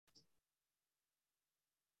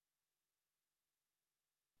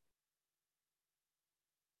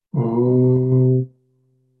ॐ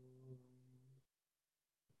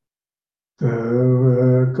तव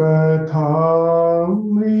कथामृतम्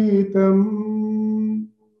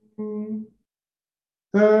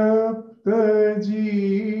तप्तजीवनम्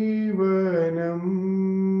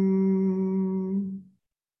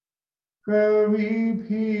कविभिरीडितम्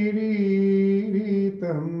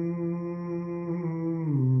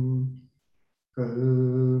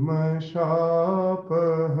कल्मषापहम्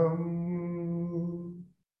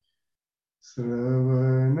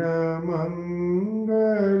श्रवणमङ्गलम्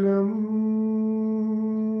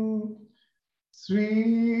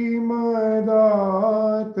श्रीमदाततम्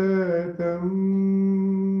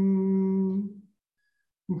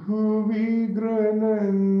भुवि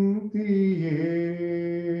गृह्णन्ति ये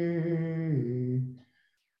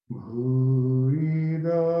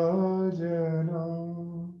भूरिदा जना.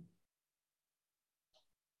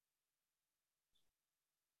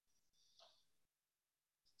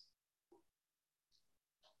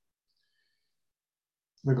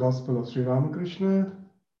 The Gospel of Sri Ramakrishna,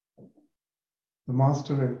 the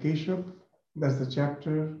Master and Keshav. That's the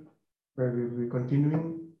chapter where we will be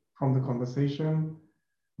continuing from the conversation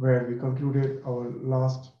where we concluded our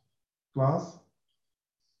last class.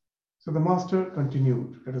 So the Master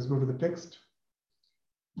continued. Let us go to the text.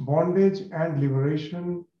 Bondage and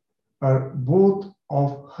liberation are both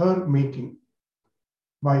of her making.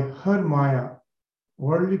 By her Maya,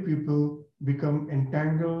 worldly people become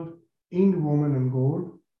entangled in woman and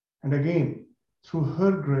gold, and again, through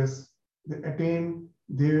her grace, they attain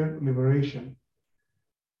their liberation.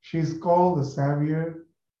 She is called the Savior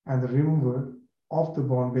and the remover of the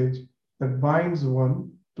bondage that binds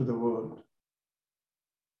one to the world.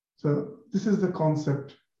 So this is the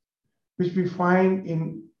concept which we find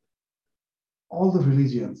in all the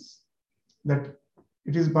religions, that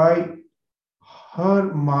it is by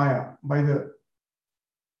her Maya, by the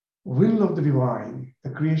will of the divine, the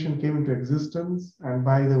creation came into existence, and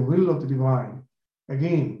by the will of the divine,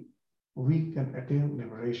 again, we can attain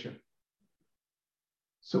liberation.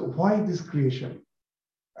 So why this creation?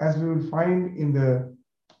 As we will find in the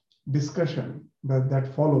discussion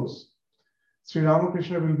that follows, Sri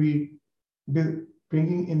Ramakrishna will be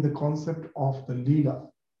bringing in the concept of the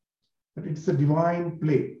Leela, that it's a divine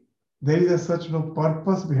play. There is as such no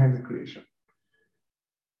purpose behind the creation.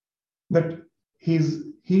 That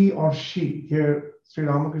he or she, here Sri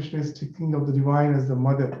Ramakrishna is thinking of the divine as the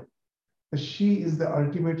mother, that she is the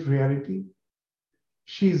ultimate reality.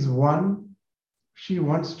 She is one. She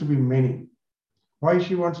wants to be many. Why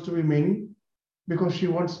she wants to be many? Because she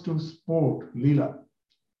wants to sport, Leela.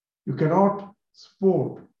 You cannot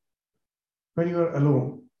sport when you are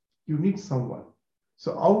alone. You need someone.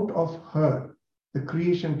 So out of her, the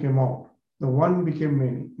creation came out. The one became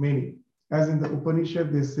many. As in the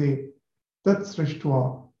Upanishad, they say, Tat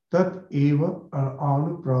Srishtva, Tat Eva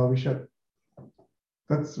Anu Pravishat.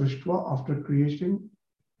 Tat Srishtva, after creation,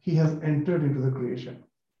 he has entered into the creation.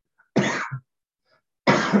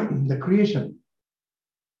 The creation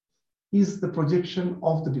is the projection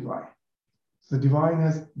of the divine. So the divine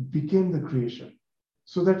has become the creation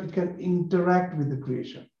so that it can interact with the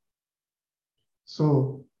creation.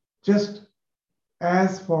 So just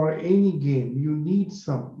as for any game, you need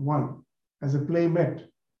someone as a playmate,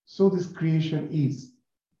 so this creation is.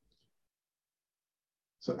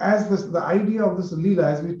 So as the idea of this Leela,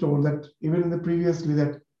 as we told that even in the previously,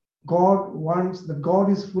 that God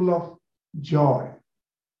is full of joy.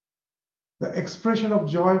 The expression of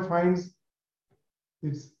joy finds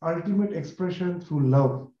its ultimate expression through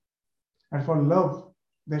love. And for love,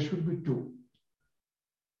 there should be two.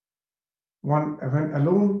 One, when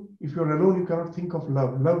alone, if you're alone, you cannot think of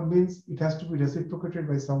love. Love means it has to be reciprocated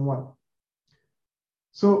by someone.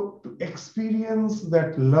 So to experience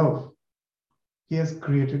that love, he has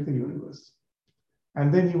created the universe.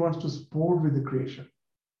 And then he wants to sport with the creation.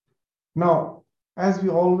 Now, as we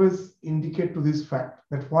always indicate to this fact,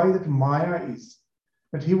 that why that Maya is,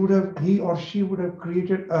 that he or she would have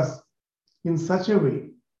created us in such a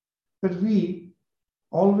way that we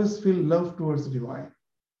always feel love towards the divine.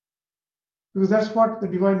 Because that's what the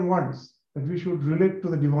divine wants, that we should relate to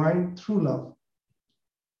the divine through love.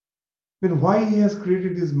 Then why he has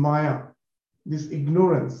created this Maya, this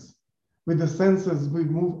ignorance? With the senses, we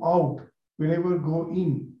move out, we never go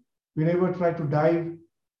in, we never try to dive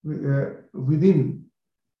within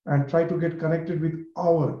and try to get connected with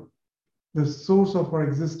the source of our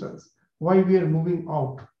existence. Why we are moving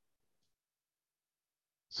out?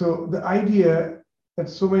 So the idea that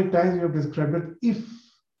so many times we have described, that if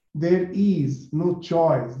there is no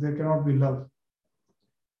choice, there cannot be love.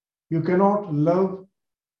 You cannot love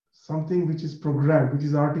something which is programmed, which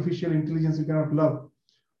is artificial intelligence, you cannot love.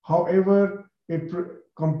 However, a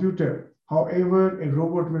computer, however, a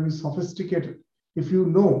robot may be sophisticated, if you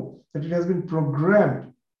know that it has been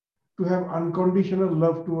programmed to have unconditional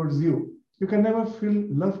love towards you, you can never feel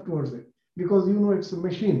love towards it because you know it's a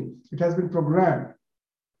machine. It has been programmed.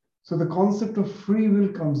 So the concept of free will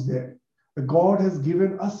comes there. The God has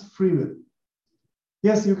given us free will.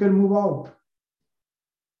 Yes, you can move out.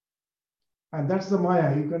 And that's the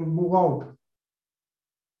Maya. You can move out.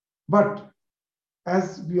 But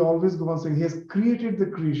as we always go on saying, He has created the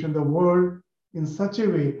creation, the world, in such a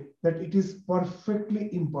way that it is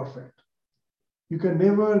perfectly imperfect. You can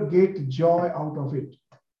never get joy out of it.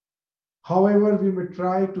 However, we may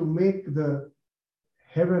try to make the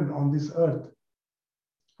heaven on this earth.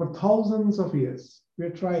 For thousands of years, we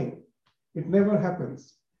are trying. It never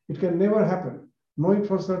happens. It can never happen. Know it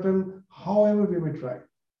for certain, however we may try.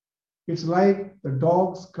 It's like the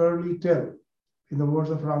dog's curly tail, in the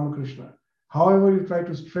words of Ramakrishna. However you try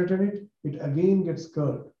to straighten it, it again gets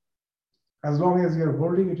curled. As long as you are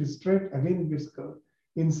holding it straight, again it gets curled.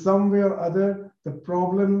 In some way or other, the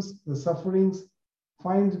problems, the sufferings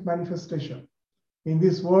find manifestation. In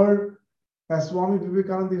this world, as Swami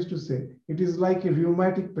Vivekananda used to say, it is like a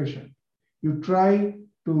rheumatic patient. You try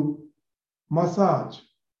to massage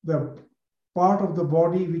the part of the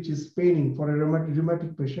body which is paining for a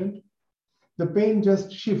rheumatic patient. The pain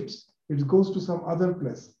just shifts. It goes to some other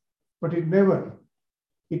place, but it never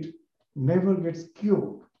gets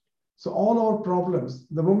cured. So all our problems,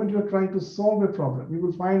 the moment you are trying to solve a problem, you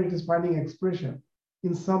will find it is finding expression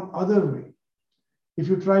in some other way. If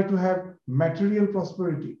you try to have material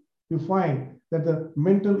prosperity, you find that the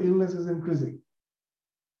mental illness is increasing.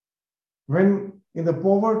 When in the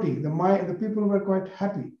poverty, the people were quite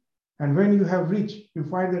happy. And when you have rich, you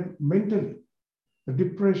find that mentally, the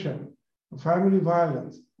depression, the family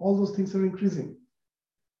violence, all those things are increasing.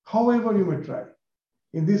 However you may try,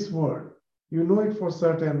 in this world, you know it for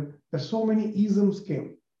certain that so many isms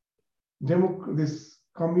came. This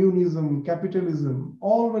communism, capitalism,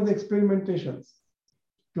 all were the experimentations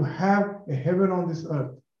to have a heaven on this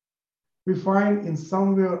earth. We find in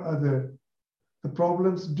some way or other, the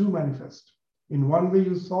problems do manifest. In one way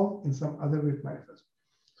you solve, in some other way it manifests.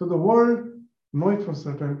 So the world, know it for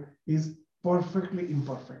certain, is perfectly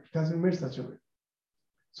imperfect. It has been made such a way.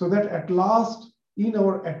 So that at last, in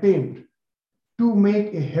our attempt to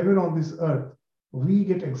make a heaven on this earth, we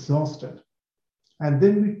get exhausted. And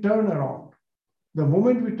then we turn around. The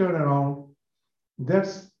moment we turn around,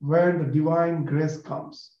 that's where the divine grace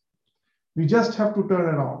comes. We just have to turn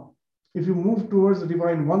around. If you move towards the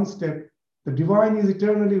divine one step, the divine is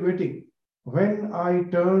eternally waiting. When I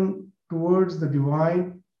turn towards the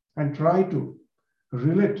divine and try to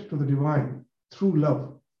relate to the divine through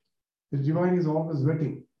love, the divine is always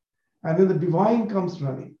waiting. And then the divine comes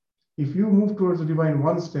running. If you move towards the divine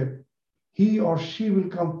one step, he or she will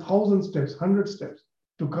come 1,000 steps, 100 steps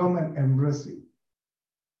to come and embrace you.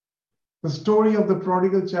 The story of the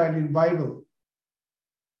prodigal child in Bible,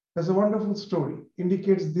 that's a wonderful story,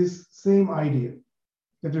 indicates this same idea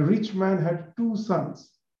that a rich man had 2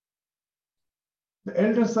 sons. The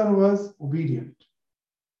elder son was obedient.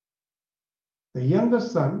 The younger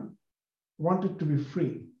son wanted to be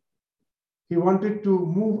free. He wanted to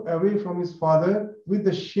move away from his father with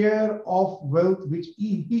the share of wealth which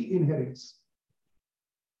he inherits.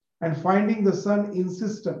 And finding the son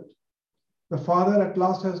insistent, the father at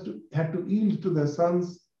last had to yield to the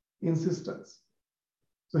son's insistence.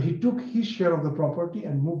 So he took his share of the property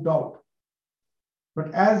and moved out.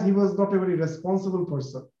 But as he was not a very responsible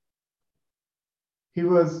person, he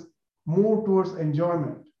was more towards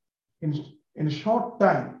enjoyment. In a short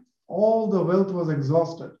time, all the wealth was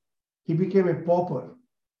exhausted. He became a pauper.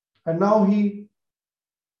 And now he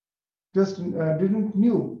just didn't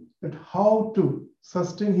knew that how to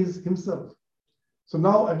sustain himself. So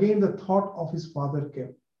now again the thought of his father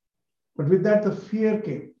came. But with that the fear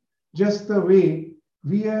came. Just the way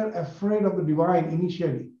we are afraid of the divine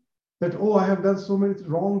initially. That, oh, I have done so many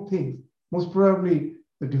wrong things. Most probably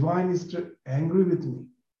the divine is angry with me.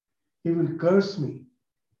 He will curse me.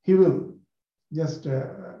 He will just,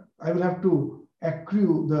 I will have to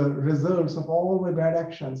accrue the results of all my bad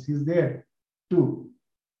actions. He's there to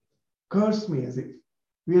curse me, as if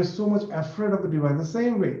we are so much afraid of the divine. The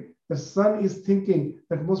same way the son is thinking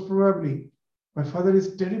that most probably my father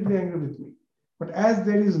is terribly angry with me. But as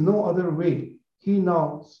there is no other way, he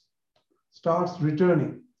now starts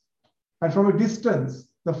returning. And from a distance,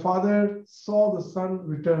 the father saw the son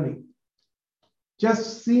returning.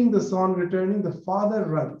 Just seeing the son returning, the father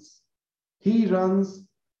runs. He runs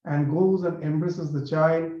and goes and embraces the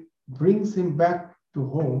child, brings him back to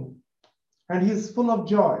home, and he is full of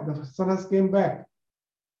joy. The son has came back.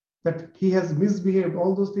 that he has misbehaved,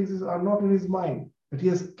 all those things are not in his mind, that he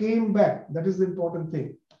has came back. That is the important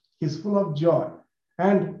thing. He's full of joy.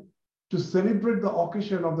 And to celebrate the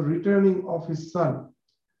occasion of the returning of his son,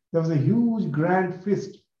 there was a huge grand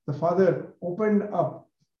feast. The father opened up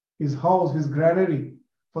his house, his granary,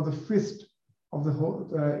 for the feast of the whole,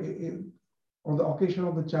 on the occasion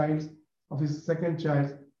of his second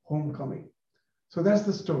child's homecoming. So that's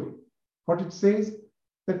the story. What it says,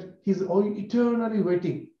 that he's eternally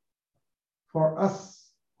waiting for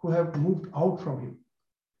us who have moved out from him.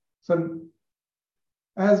 So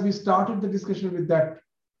as we started the discussion with that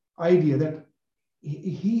idea that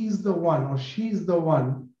he is the one or she is the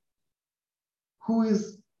one who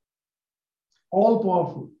is all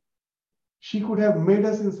powerful. She could have made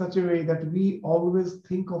us in such a way that we always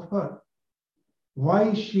think of her.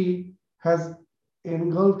 Why she has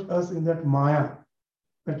engulfed us in that Maya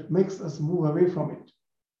that makes us move away from it.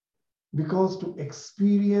 Because to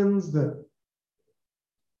experience the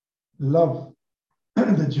love,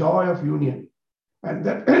 the joy of union, and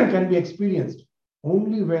that can be experienced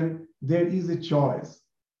only when there is a choice.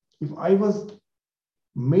 If I was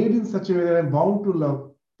made in such a way that I'm bound to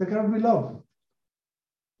love, there cannot be love.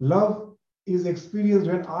 Love is experienced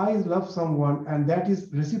when I love someone, and that is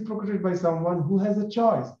reciprocated by someone who has a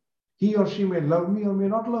choice. He or she may love me or may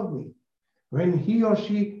not love me. When he or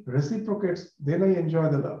she reciprocates, then I enjoy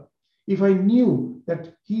the love. If I knew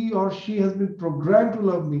that he or she has been programmed to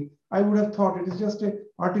love me, I would have thought it is just an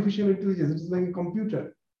artificial intelligence. It is like a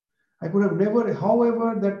computer. I could have never,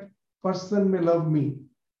 however that person may love me,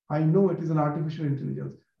 I know it is an artificial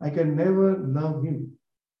intelligence. I can never love him.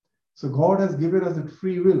 So God has given us that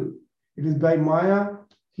free will. It is by Maya,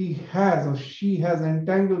 he has or she has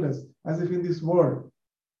entangled us, as if in this world.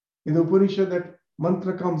 In the Upanishad, that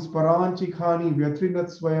mantra comes, Paranchi Khani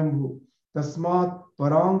Vyatrinat Swayambhu, Tasmat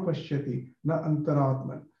Parang Pashyati Na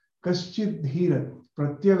Antaratman, Kaschid Dhira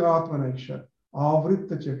Pratyagatmanaksha,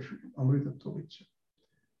 Avritta Chakshu, Amritatvavicha.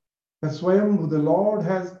 That Swayambhu, the Lord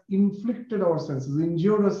has inflicted our senses,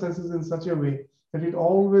 injured our senses in such a way that it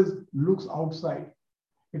always looks outside.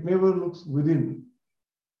 It never looks within.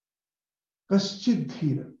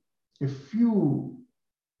 Kaschidhira, a few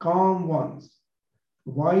calm ones,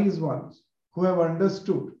 wise ones, who have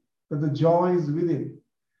understood that the joy is within.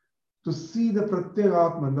 To see the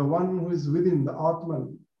Pratyagatman, the one who is within, the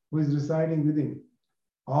Atman, who is residing within,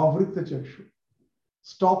 Avritta Chakshu,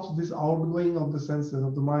 stops this outgoing of the senses,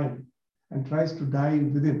 of the mind, and tries to dive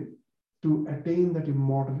within to attain that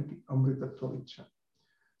immortality, Amritattva.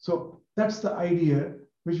 So that's the idea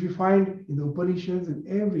which we find in the Upanishads,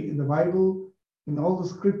 in the Bible, in all the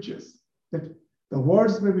scriptures, that the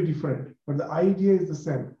words may be different, but the idea is the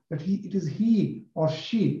same, that it is he or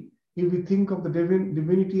she. If we think of the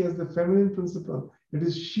divinity as the feminine principle, it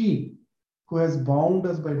is she who has bound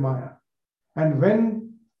us by Maya. And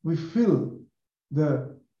when we feel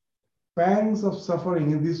the pangs of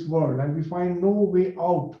suffering in this world and we find no way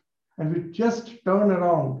out, and we just turn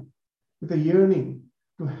around with a yearning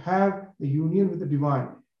to have the union with the divine,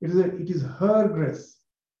 it is her grace.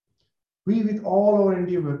 We, with all our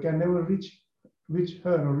endeavor, can never reach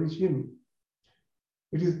her or reach him.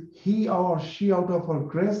 It is he or she, out of her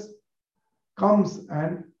grace, comes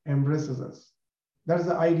and embraces us. That's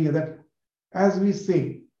the idea, that as we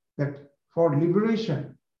say that for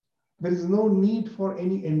liberation, there is no need for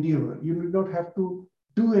any endeavor. You do not have to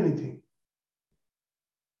do anything.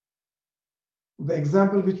 The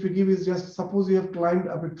example which we give is just suppose you have climbed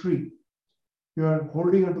up a tree. You are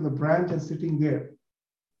holding onto the branch and sitting there.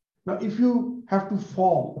 Now, if you have to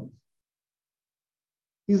fall,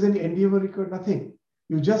 is any endeavor required? Nothing.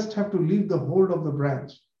 You just have to leave the hold of the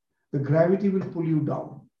branch. The gravity will pull you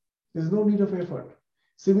down. There's no need of effort.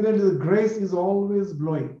 Similarly, the grace is always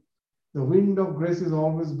blowing. The wind of grace is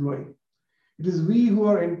always blowing. It is we who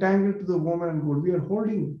are entangled to the woman and gold. We are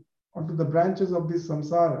holding onto the branches of this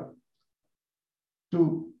samsara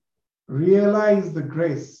to realize the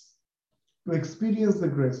grace, to experience the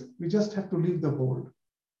grace. We just have to leave the hold.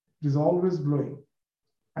 It is always blowing.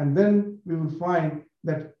 And then we will find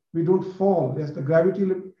that we don't fall. Yes, the gravity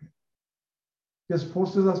just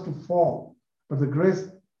forces us to fall, but the grace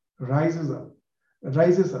rises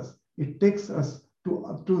us. It takes us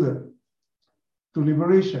to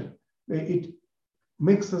liberation. It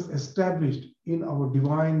makes us established in our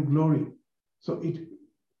divine glory. So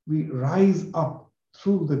we rise up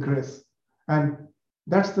through the grace. And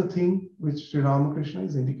that's the thing which Sri Ramakrishna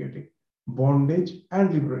is indicating. Bondage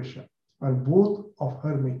and liberation are both of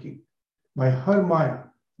her making. By her Maya,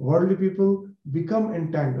 worldly people become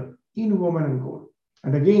entangled in woman and gold.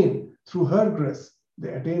 And again, through her grace,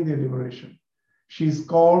 they attain their liberation. She is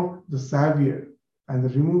called the Savior, and the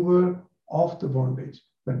remover of the bondage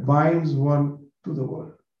that binds one to the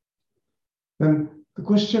world. Then the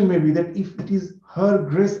question may be that if it is her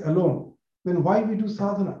grace alone, then why we do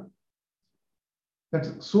sadhana?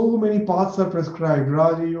 That so many paths are prescribed,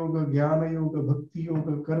 Raja Yoga, Jnana Yoga, Bhakti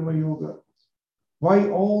Yoga, Karma Yoga. Why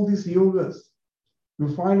all these yogas?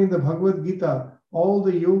 You find in the Bhagavad Gita, all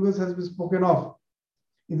the yogas has been spoken of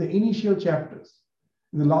in the initial chapters.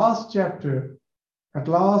 In the last chapter, at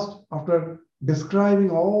last, after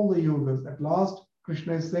describing all the yogas, at last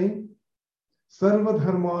Krishna is saying, Sarva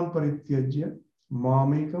dharman parityajya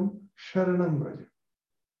mamekam sharanam vraja.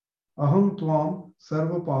 Aham tvam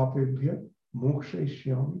sarva papebhya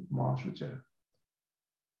mokshayishyami ma shuchara.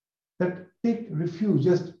 That take refuge,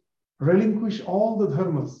 just relinquish all the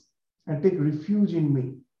dharmas and take refuge in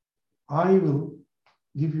me. I will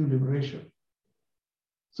give you liberation.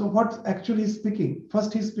 So what's actually speaking?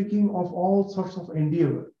 First he's speaking of all sorts of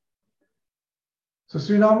endeavor. So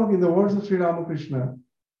Sri Rama, in the words of Sri Ramakrishna,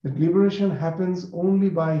 that liberation happens only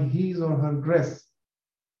by his or her grace.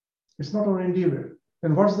 It's not our endeavor.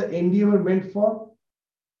 Then what's the endeavor meant for?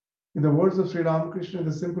 In the words of Sri Ramakrishna,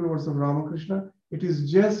 the simple words of Ramakrishna, it is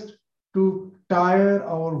just to tire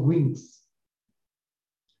our wings.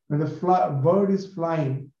 When the bird is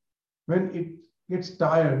flying, when it gets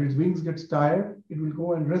tired, its wings gets tired, it will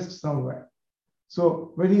go and rest somewhere.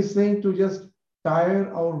 So when he's saying to just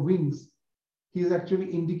tire our wings, he is actually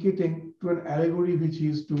indicating to an allegory which he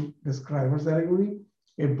is to describe. What's the allegory?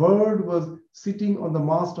 A bird was sitting on the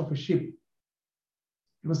mast of a ship.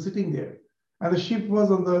 It was sitting there, and the ship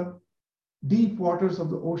was on the deep waters of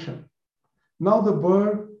the ocean. Now the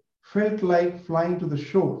bird felt like flying to the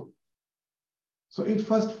shore. So it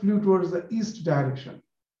first flew towards the east direction.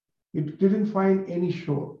 It didn't find any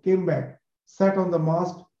shore, came back, sat on the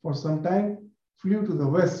mast for some time, flew to the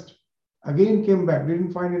west, again came back,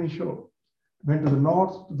 didn't find any shore, went to the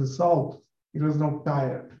north, to the south. It was now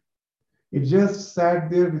tired. It just sat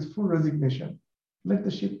there with full resignation. Let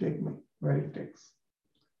the ship take me where it takes.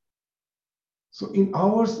 So in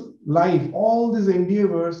our life, all these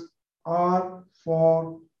endeavors are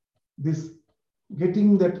for this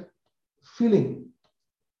getting that feeling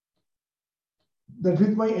that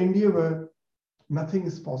with my endeavor, nothing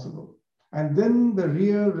is possible. And then the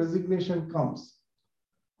real resignation comes.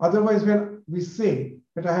 Otherwise, when we say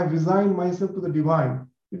that I have resigned myself to the divine,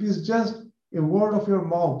 it is just a word of your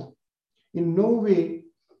mouth. In no way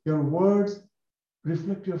your words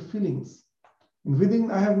reflect your feelings. And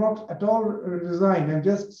within, I have not at all resigned. I'm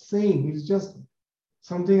just saying, it's just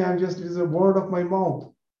something it is a word of my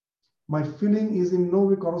mouth. My feeling is in no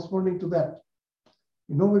way corresponding to that.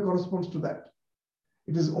 In no way corresponds to that.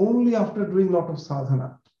 It is only after doing a lot of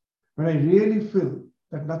sadhana, when I really feel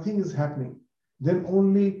that nothing is happening, then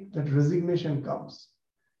only that resignation comes.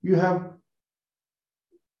 You have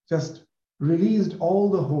just released all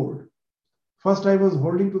the hold. First, I was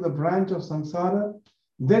holding to the branch of samsara.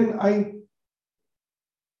 Then I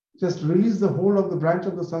just released the hold of the branch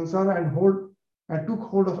of the samsara and took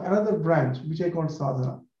hold of another branch, which I call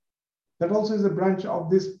sadhana. That also is a branch of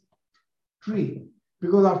this tree.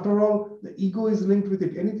 Because after all, the ego is linked with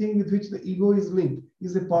it. Anything with which the ego is linked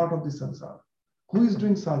is a part of the samsara. Who is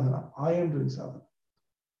doing sadhana? I am doing sadhana.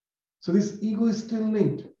 So this ego is still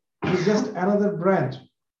linked. It is just another branch.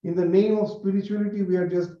 In the name of spirituality, we are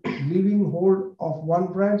just leaving hold of one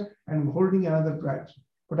branch and holding another branch.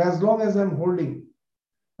 But as long as I'm holding,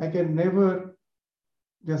 I can never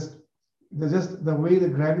just the way the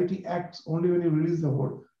gravity acts only when you release the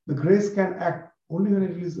hold. The grace can act only when I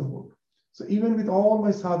release the hold. So even with all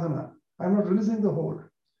my sadhana, I'm not releasing the hold.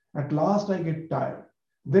 At last I get tired.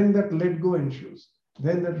 Then that let go ensues.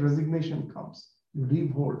 Then that resignation comes. You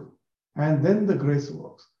leave hold. And then the grace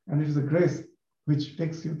works. And it is the grace which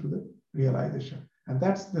takes you to the realization. And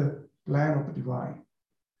that's the plan of the divine.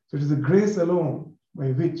 So it is the grace alone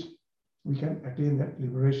by which we can attain that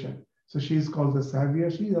liberation. So she is called the savior.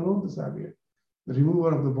 She is alone the savior, the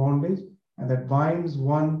remover of the bondage, and that binds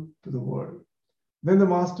one to the world. Then the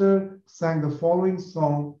master sang the following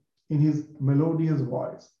song in his melodious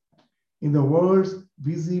voice. In the world's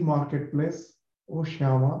busy marketplace, O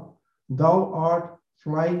Shyama, thou art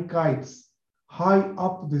flying kites, high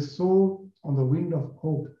up they soar on the wind of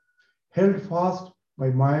hope, held fast by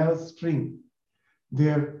Maya's string.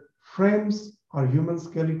 Their frames are human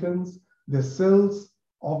skeletons, their cells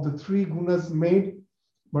of the three gunas made,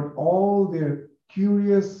 but all their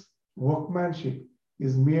curious workmanship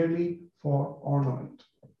is merely for ornament.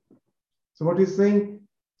 So what he's saying,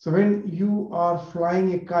 so when you are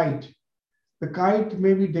flying a kite, the kite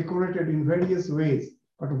may be decorated in various ways,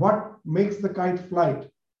 but what makes the kite fly?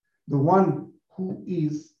 The one who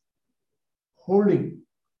is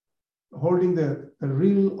holding the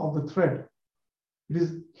reel of the thread. It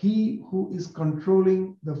is he who is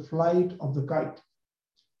controlling the flight of the kite.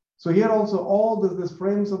 So here also all this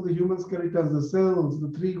frames of the human skeletons, the cells,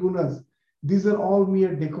 the three gunas, these are all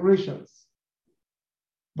mere decorations.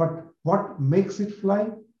 But what makes it fly?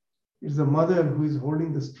 It's the mother who is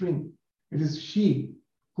holding the string. It is she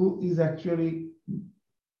who is actually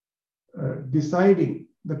deciding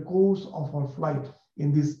the course of our flight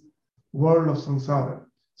in this world of samsara.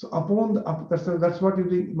 So that's what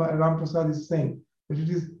Ram Prasad is saying, that it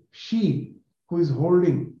is she who is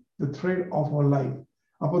holding the thread of our life.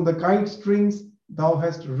 Upon the kite strings, thou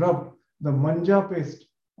hast rubbed the manja paste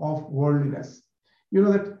of worldliness. You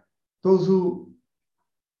know that those who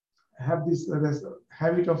have this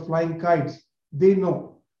habit of flying kites, they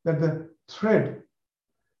know that the thread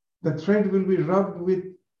will be rubbed with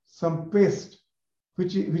some paste,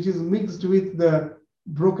 which is mixed with the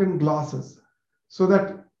broken glasses. So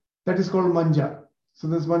that is called manja. So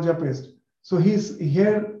this manja paste. So this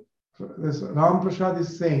Ram Prasad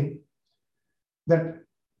is saying that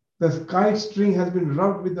the kite string has been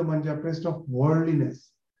rubbed with the manja paste of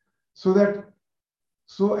worldliness,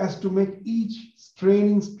 so as to make each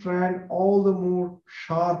straining strand all the more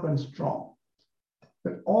sharp and strong.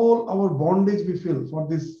 That all our bondage we feel for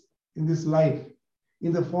this in this life,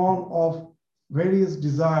 in the form of various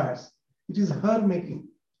desires, it is her making.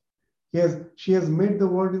 She has made the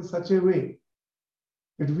world in such a way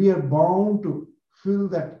that we are bound to feel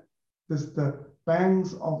that the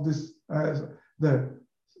pangs of this,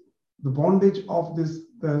 the bondage of this,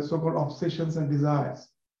 the so-called obsessions and desires.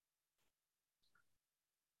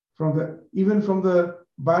 Even from the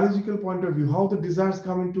biological point of view, how the desires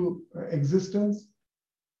come into existence,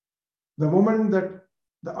 the moment that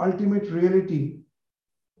the ultimate reality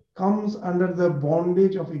comes under the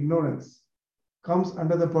bondage of ignorance, comes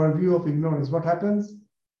under the purview of ignorance, what happens?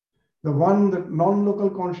 The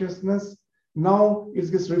non-local consciousness, now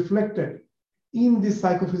it gets reflected in this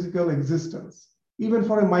psychophysical existence. Even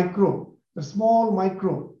for a micro, the small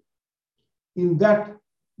micro, in that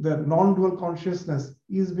the non-dual consciousness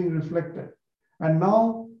is being reflected. And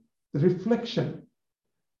now the reflection,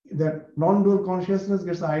 that non-dual consciousness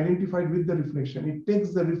gets identified with the reflection. It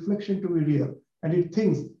takes the reflection to be real, and it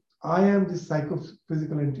thinks, I am this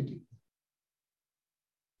psychophysical entity.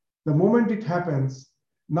 The moment it happens,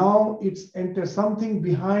 now it's enters something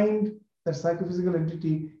behind that psychophysical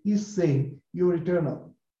entity is saying, you're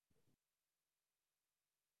eternal.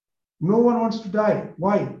 No one wants to die.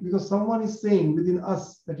 Why? Because someone is saying within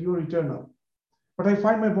us that you're eternal. But I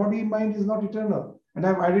find my body and mind is not eternal, and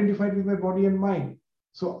I've identified with my body and mind.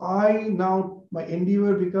 So my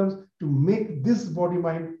endeavor becomes to make this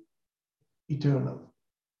body-mind eternal.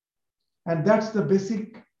 And that's the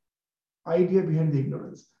basic idea behind the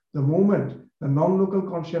ignorance. The moment the non-local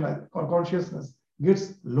consciousness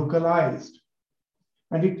gets localized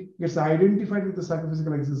and it gets identified with the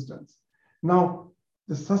psychophysical existence, now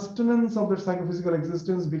the sustenance of that psychophysical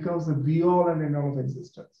existence becomes the be-all and end-all of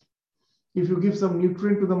existence. If you give some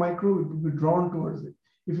nutrient to the microbe, it will be drawn towards it.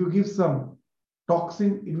 If you give some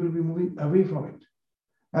toxin, it will be moving away from it.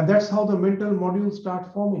 And that's how the mental modules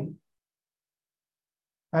start forming.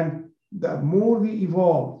 And the more we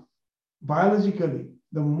evolve biologically,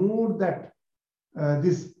 the more that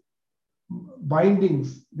these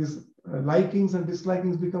bindings, these likings and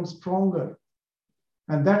dislikings become stronger.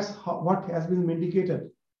 And that's what has been indicated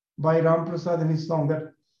by Ram Prasad in his song,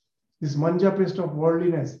 that this manja paste of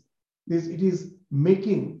worldliness, it is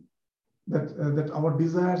making that our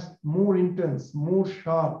desires more intense, more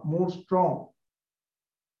sharp, more strong.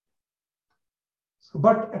 So,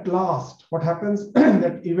 but at last, what happens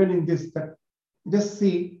that even in this, that just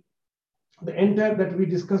see the entire that we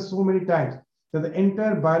discussed so many times, that the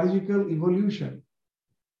entire biological evolution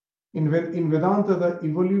in Vedanta, the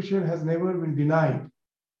evolution has never been denied.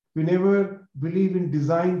 We never believe in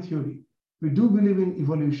design theory. We do believe in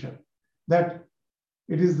evolution, that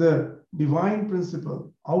it is the divine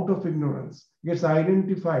principle out of ignorance gets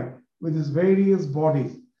identified with its various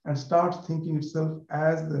bodies and starts thinking itself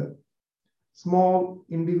as the small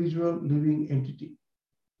individual living entity.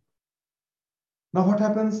 Now what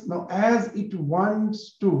happens? Now as it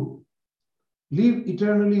wants to live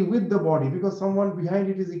eternally with the body, because someone behind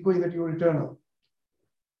it is echoing that you're eternal,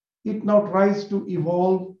 it now tries to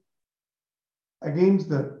evolve against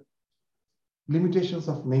the limitations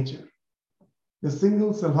of nature. The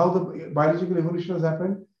single cell, how the biological evolution has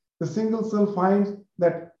happened, the single cell finds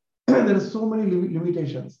that there are so many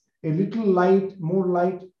limitations. A little light,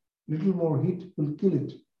 little more heat will kill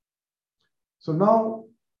it. So now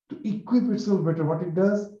to equip itself better, what it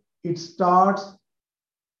does, it starts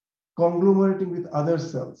conglomerating with other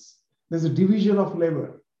cells. There's a division of labor,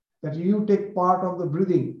 that you take part of the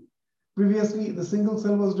breathing. Previously, the single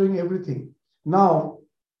cell was doing everything. Now,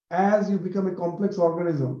 as you become a complex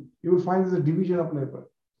organism, you will find there's a division of labor.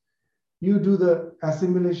 You do the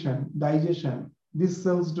assimilation, digestion. These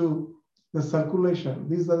cells do the circulation.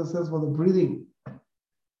 These are the cells for the breathing.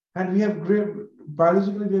 And we have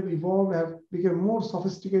biologically, we have evolved, have become more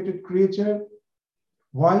sophisticated creature.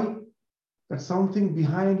 Why? That something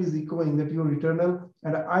behind is echoing that you're eternal.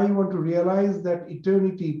 And I want to realize that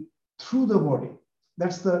eternity through the body.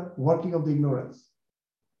 That's the working of the ignorance.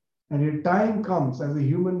 And a time comes as a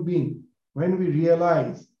human being when we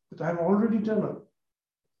realize that I'm already eternal.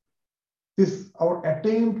 This, our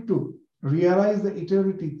attempt to realize the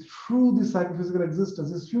eternity through the psychophysical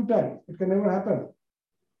existence is futile. It can never happen.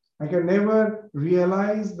 I can never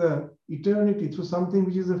realize the eternity through something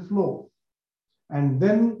which is a flow. And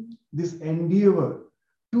then this endeavor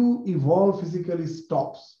to evolve physically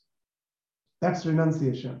stops. That's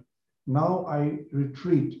renunciation. Now I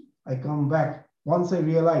retreat. I come back. Once I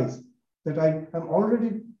realize that I am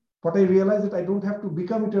already, but I realize that I don't have to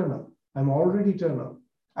become eternal. I'm already eternal.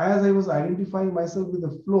 As I was identifying myself with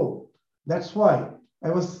the flow, that's why I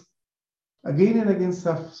was again and again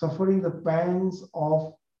suffering the pangs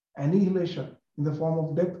of annihilation in the form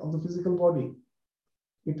of death of the physical body.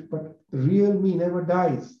 But the real me never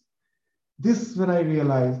dies. This, when I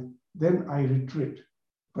realize, then I retreat.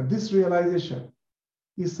 But this realization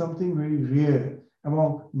is something very rare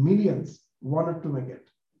among millions, one or two may get.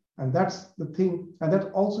 And that's the thing, and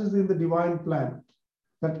that also is in the divine plan,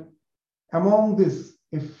 that among this,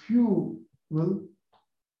 a few will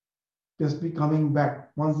just be coming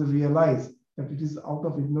back once they realize that it is out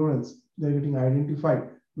of ignorance, they're getting identified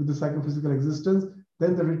with the psychophysical existence,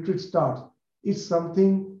 then the retreat starts. It's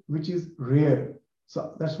something which is rare.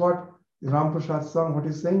 So that's what Ram Prasad Sangh, what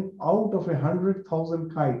he's saying, out of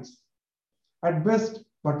 100,000 kites, at best,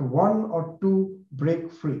 but one or two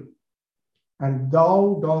break free. And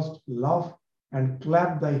thou dost laugh and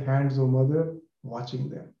clap thy hands, O mother, watching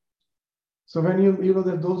them. So when you know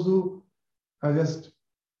that those who just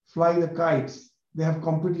fly the kites, they have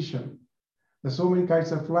competition. There's so many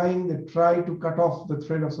kites are flying, they try to cut off the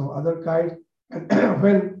thread of some other kite. And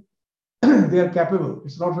when they are capable,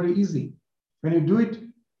 it's not very easy. When you do it,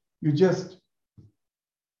 you just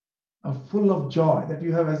are full of joy that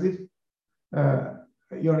you have as if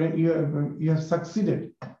you have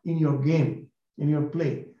succeeded in your game, in your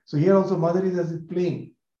play. So here also mother is as if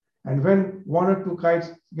playing. And when one or two kites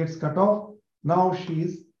gets cut off, now she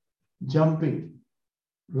is jumping,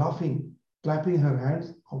 laughing, clapping her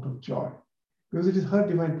hands out of joy. Because it is her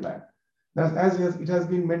divine plan. That's as it has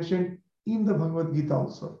been mentioned in the Bhagavad Gita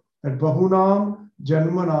also, that Bahunam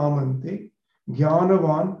Janmanamante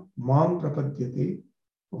Jnanavan Mang Prapadyate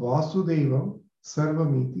Vasudevam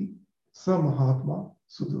Sarvamiti Sa Mahatma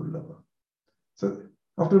Sudurlabha. So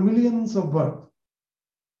after millions of births,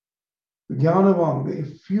 the Jnanavan, a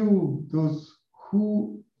few, those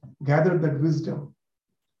who gathered that wisdom,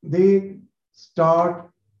 they start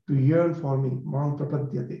to yearn for me, Mang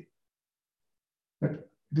Prapadyate. That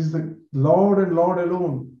it is the Lord and Lord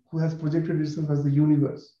alone who has projected itself as the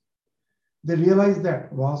universe. They realize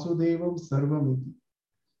that Vasudevam Sarvamiti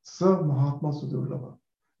Sa Mahatma Sudurlabha,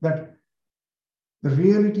 that the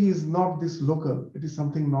reality is not this local, it is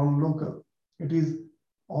something non-local. It is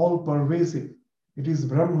all pervasive. It is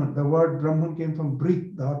Brahman. The word Brahman came from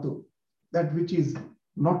Brih Dhatu, that which is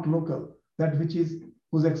not local, that which is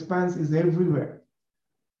whose expanse is everywhere.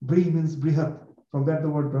 Brih means Brihat. From that the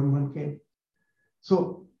word Brahman came.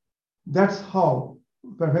 So that's how,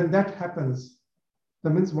 but when that happens,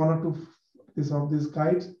 that means one or two of these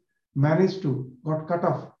kites managed to got cut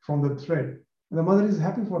off from the thread. And the mother is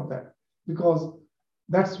happy for that, because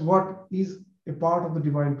that's what is a part of the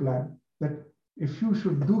divine plan, that a few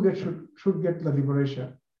should get the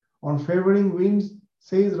liberation. On favoring winds,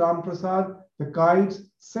 says Ram Prasad, the kites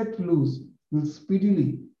set loose will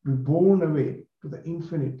speedily be borne away to the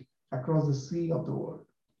infinite across the sea of the world.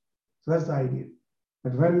 So that's the idea,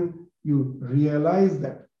 that when you realize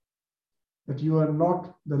that you are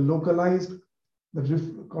not the localized,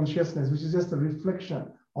 the consciousness, which is just a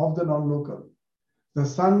reflection of the non-local. The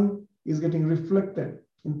sun is getting reflected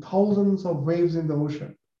in thousands of waves in the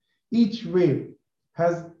ocean. Each wave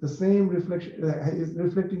has the same reflection, is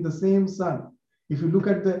reflecting the same sun. If you look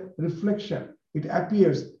at the reflection, it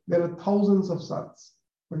appears there are thousands of suns,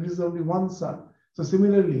 but it is only one sun. So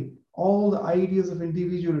similarly, all the ideas of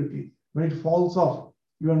individuality, when it falls off,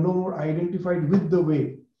 you are no more identified with the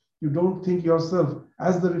wave. You don't think yourself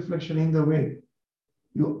as the reflection in the wave.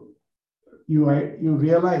 You you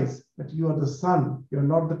realize that you are the sun, you're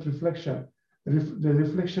not that reflection. The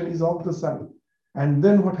reflection is of the sun. And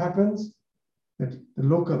then what happens? That the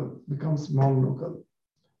local becomes non-local.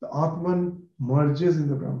 The Atman merges in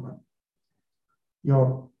the Brahman.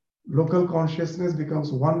 Your local consciousness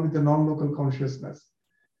becomes one with the non-local consciousness.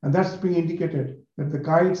 And that's being indicated that the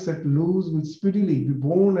kite set loose will speedily be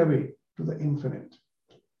borne away to the infinite,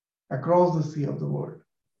 across the sea of the world.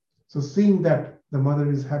 So seeing that, the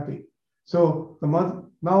mother is happy. So the mother,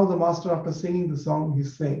 now the master, after singing the song,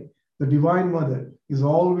 he's saying, the divine mother is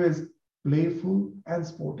always playful and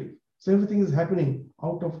sportive. So everything is happening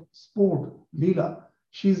out of sport, Leela.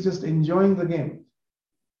 She's just enjoying the game.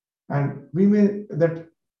 And we may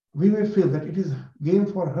feel that it is game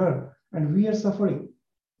for her and we are suffering.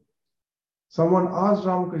 Someone asked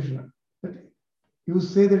Ramakrishna that you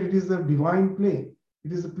say that it is a divine play.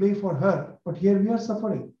 It is a play for her, but here we are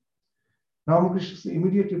suffering. Ramakrishna's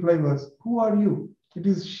immediate reply was, who are you? It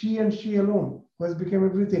is she and she alone who has become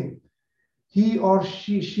everything. He or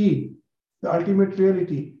she, the ultimate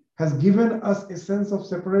reality, has given us a sense of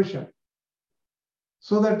separation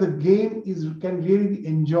so that the game can really be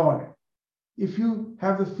enjoyed. If you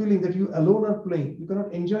have the feeling that you alone are playing, you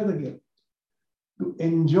cannot enjoy the game. To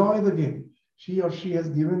enjoy the game, she or she has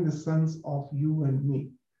given the sense of you and me.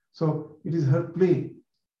 So it is her play.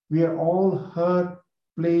 We are all her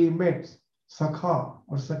playmates, Sakha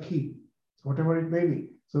or Sakhi, whatever it may be.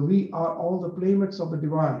 So we are all the playmates of the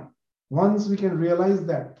divine. Once we can realize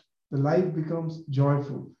that, the life becomes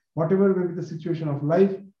joyful. Whatever may be the situation of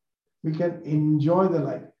life, we can enjoy the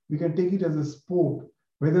life. We can take it as a sport,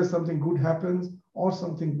 whether something good happens or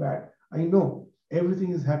something bad. I know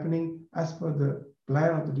everything is happening as per the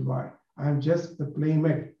plan of the divine. I am just the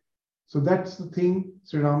playmate. So that's the thing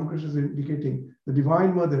Sri Ramakrishna is indicating. The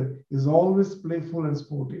Divine Mother is always playful and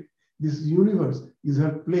sportive. This universe is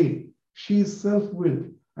her play. She is self-willed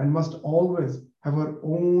and must always have her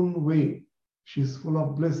own way. She is full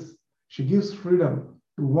of bliss. She gives freedom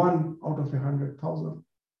to 1 out of 100,000.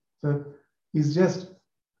 So he's just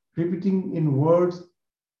repeating in words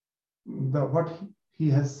what he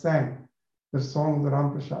has sang, the song of the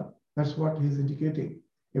Ram Prasad. That's what he's indicating.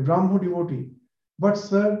 A Brahmo devotee. But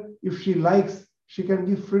sir, if she likes, she can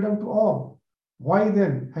give freedom to all. Why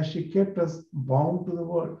then has she kept us bound to the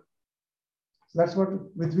world? So that's what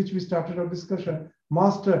with which we started our discussion.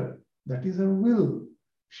 Master, that is her will.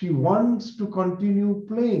 She wants to continue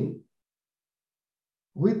playing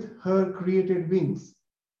with her created wings.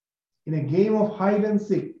 In a game of hide and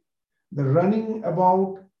seek, the running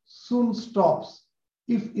about soon stops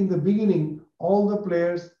if in the beginning all the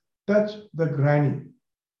players touch the granny.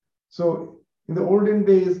 So in the olden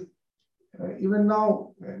days, even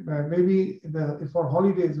now, maybe for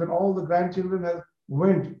holidays, when all the grandchildren have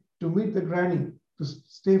went to meet the granny, to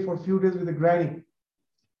stay for a few days with the granny.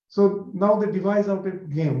 So now they devise out a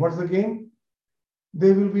game. What's the game?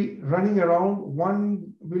 They will be running around.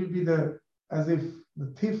 One will be as if the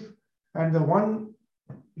thief, and the one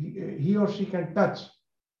he or she can touch,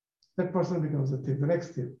 that person becomes the thief, the next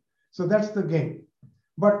thief. So that's the game.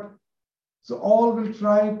 But so all will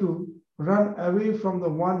try to run away from the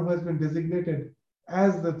one who has been designated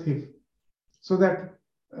as the thief, so that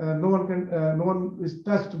no one is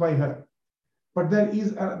touched by her. But there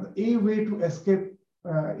is a way to escape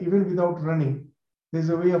even without running. There's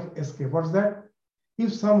a way of escape. What's that?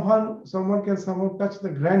 If someone can somehow touch the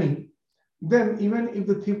granny, then even if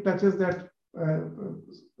the thief touches that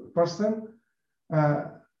person,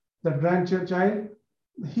 that grandchild,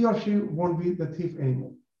 he or she won't be the thief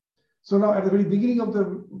anymore. So now at the very beginning of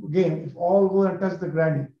the game, if all go and touch the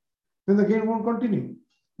granny, then the game won't continue.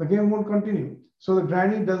 The game won't continue. So the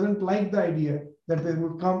granny doesn't like the idea that they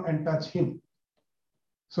will come and touch him.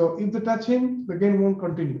 So if they touch him, the game won't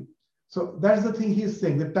continue. So that's the thing he's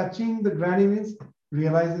saying. The touching the granny means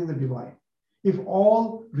realizing the divine. If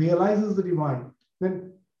all realizes the divine,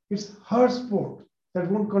 then it's her sport that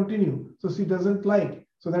won't continue. So she doesn't like.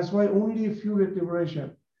 So that's why only a few get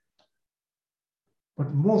liberation.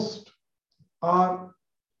 But most are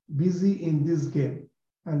busy in this game.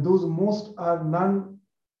 And those most are none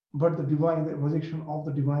but the divine, the evocation of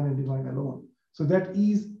the divine and divine alone. So that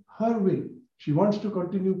is her will. She wants to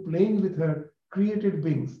continue playing with her created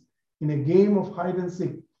beings in a game of hide and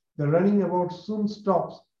seek. The running about soon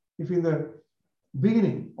stops if in the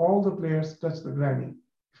beginning all the players touch the granny.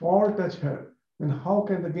 If all touch her, then how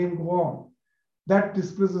can the game go on? That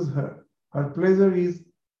displeases her. Her pleasure is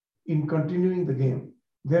in continuing the game.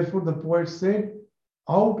 Therefore, the poet said,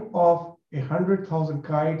 out of 100,000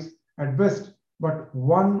 kites, at best, but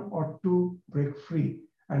 1 or 2 break free,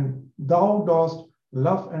 and thou dost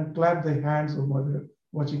laugh and clap thy hands, O mother,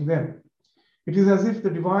 watching them. It is as if the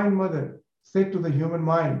Divine Mother said to the human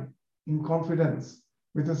mind in confidence,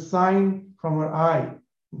 with a sign from her eye,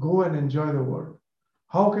 go and enjoy the world.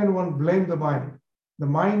 How can one blame the mind? The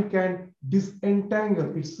mind can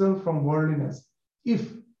disentangle itself from worldliness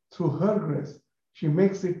if, through her grace, she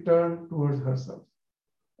makes it turn towards herself.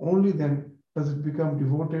 Only then does it become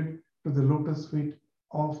devoted to the lotus feet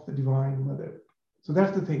of the Divine Mother. So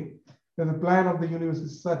that's the thing, that the plan of the universe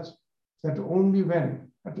is such that only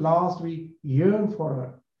when at last we yearn for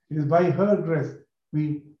her, it is by her grace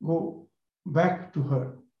we go back to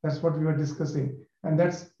her. That's what we were discussing. And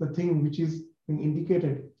that's the thing which is being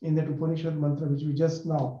indicated in that Upanishad mantra, which we just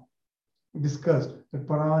now discussed, that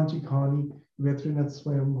Paranchi Khani Vetrinath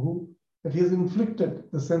Swayambhu, that he has inflicted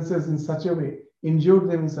the senses in such a way, injured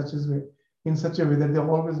them in such a way that they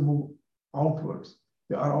always move outwards.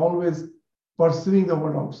 They are always pursuing the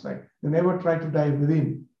world outside. They never try to dive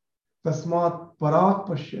within. Tasmat parak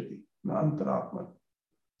pashyati na antaratman.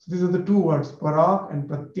 So these are the two words, parak and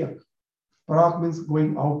pratyak. Parak means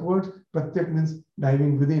going outwards, pratyak means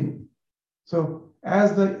diving within. So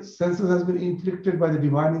as the senses has been inflicted by the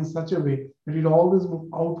divine in such a way that it always moves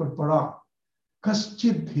outward, parak,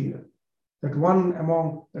 kaschid dhira, that one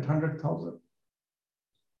among that 100,000,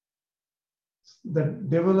 that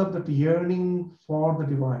develop that yearning for the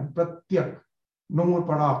divine, pratyak, no more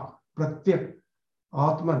parak, pratyak,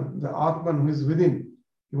 Atman, the Atman who is within,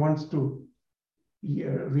 he wants to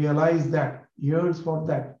realize that, yearns for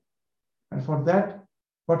that. And for that,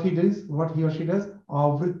 what he or she does,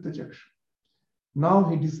 avritta jaksha. Now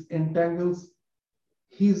he disentangles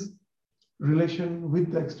his relation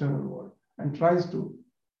with the external world and tries to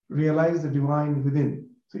realize the divine within.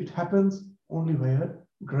 So it happens only via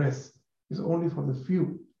grace. It's only for the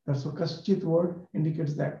few. That's what kaschit word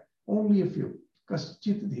indicates, that only a few.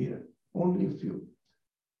 Kaschit dhira, only a few.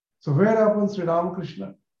 So whereupon Sri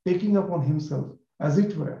Ramakrishna, taking upon himself, as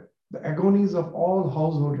it were, the agonies of all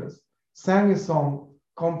householders, sang a song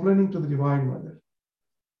complaining to the Divine Mother.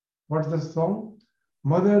 What's the song?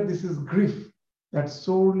 Mother, this is grief that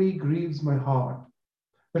sorely grieves my heart.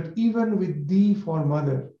 But even with thee for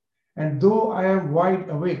mother, and though I am wide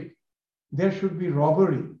awake, there should be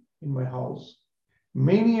robbery in my house.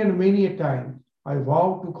 Many and many a time I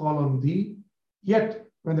vow to call on thee, yet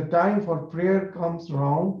when the time for prayer comes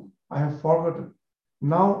round, I have forgotten.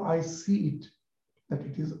 Now I see it, that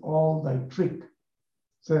it is all thy trick.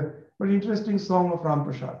 It's a very interesting song of Ram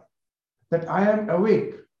Prasad, that I am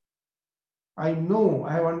awake. I know,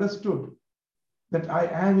 I have understood that I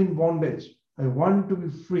am in bondage. I want to be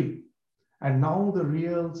free. And now the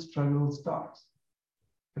real struggle starts.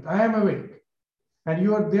 That I am awake. And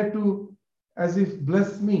you are there to, as if,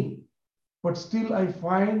 bless me. But still I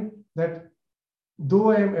find that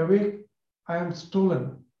though I am awake, I am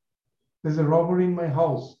stolen. There's a robbery in my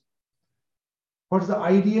house. What's the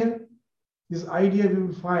idea? This idea we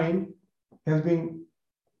will find has been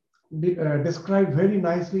described very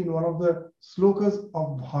nicely in one of the slokas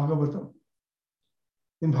of Bhagavatam.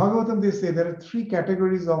 In Bhagavatam, they say there are three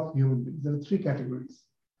categories of human beings. There are three categories.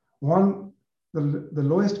 One, the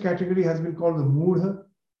lowest category has been called the Mudha,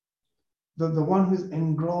 the one who is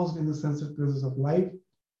engrossed in the sensitive pleasures of life.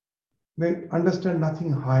 They understand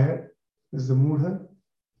nothing higher, is the Mudha.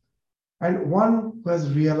 And one who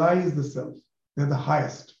has realized the self, they're the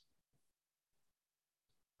highest.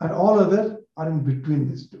 And all others are in between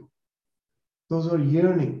these two. Those who are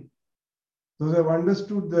yearning, those who have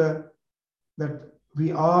understood that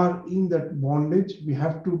we are in that bondage, we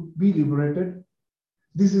have to be liberated.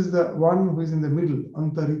 This is the one who is in the middle,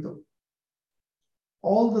 Antarito.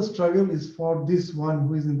 All the struggle is for this one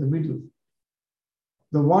who is in the middle.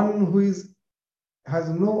 The one who has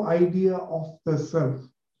no idea of the self,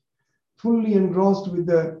 fully engrossed with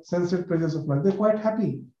the sensitive pleasures of life. They're quite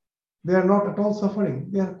happy. They are not at all suffering.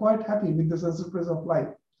 They are quite happy with the sensitive pleasures of life.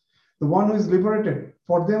 The one who is liberated,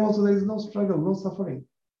 for them also there is no struggle, no suffering.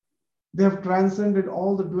 They have transcended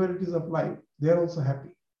all the dualities of life. They are also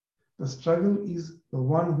happy. The struggle is the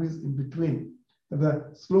one who is in between.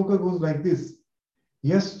 The sloka goes like this.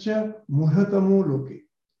 Yascha muhatamo loke.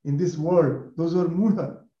 In this world, those who are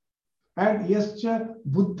mudha. And yascha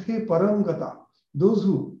buddhe paramgata. Those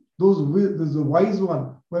the wise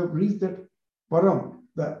one who have reached that param,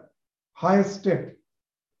 the highest step.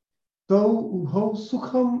 Tau ubhau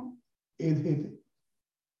sukham edhete.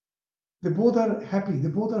 They both are happy. They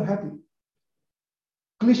both are happy.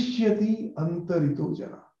 Klishyati antarito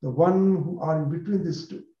jana. The one who are in between these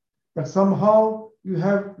two. That somehow you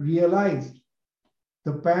have realized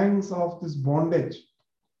the pangs of this bondage.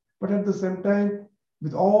 But at the same time,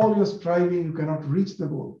 with all your striving, you cannot reach the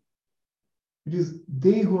goal. It is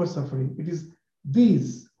they who are suffering. It is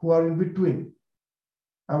these who are in between,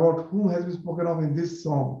 about whom has been spoken of in this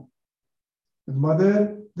song.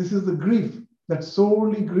 Mother, this is the grief that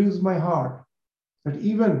sorely grieves my heart, that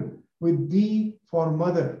even with thee for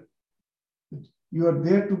mother, you are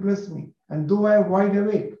there to bless me. And though I am wide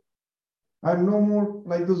awake, I am no more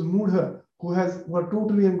like those Mudha who are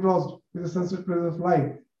totally engrossed with the sunset presence of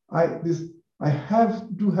light. I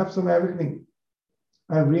have to have some awakening.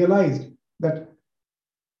 I have realized that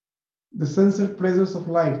the sunset pleasures of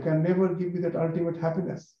life can never give me that ultimate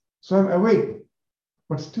happiness. So I'm awake,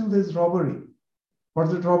 but still there's robbery.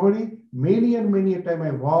 What's that robbery? Many and many a time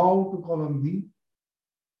I vow to call on thee,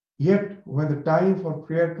 yet when the time for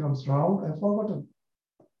prayer comes round, I've forgotten.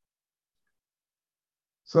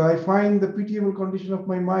 So I find the pitiable condition of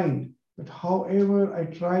my mind, that however I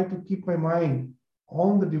try to keep my mind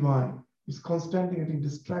on the divine, is constantly getting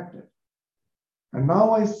distracted. And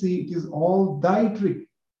now I see it is all thy trick.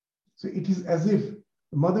 So it is as if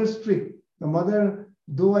the mother's trick, the mother,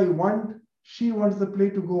 though I want, she wants the play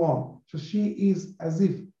to go on. So she is as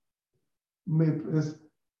if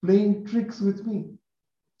playing tricks with me.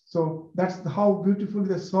 So that's how beautifully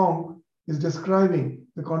the song is describing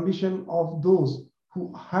the condition of those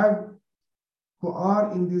who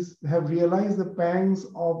are in this, have realized the pangs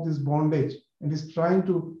of this bondage and is trying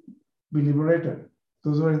to be liberated.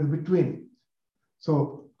 Those who are in the between.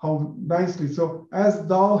 So how nicely. So as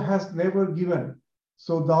thou hast never given,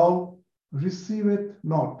 so thou receiveth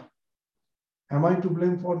not. Am I to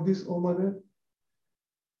blame for this, O mother?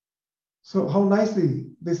 So how nicely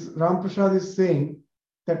this Ram Prasad is saying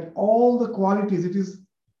that all the qualities, it is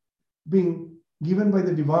being given by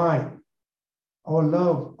the divine. Our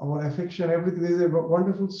love, our affection, everything. There is a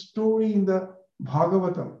wonderful story in the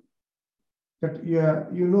Bhagavatam that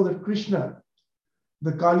you know that Krishna,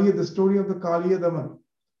 the Kaliya, the story of the Kaliya Daman.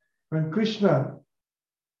 When Krishna,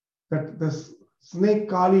 that the snake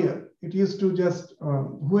Kaliya, it used to just,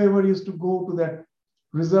 whoever used to go to that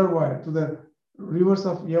reservoir, to the rivers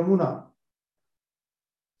of Yamuna,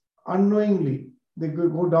 unknowingly, they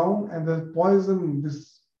go down and the poison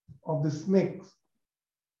of the snakes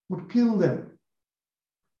would kill them.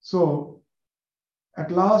 So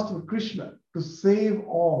at last for Krishna to save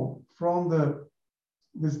all from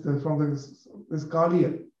this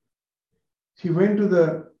Kaliya, he went to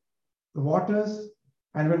the waters,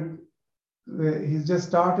 and when he just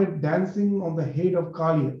started dancing on the head of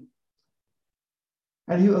Kaliya,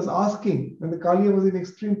 and he was asking, when the Kaliya was in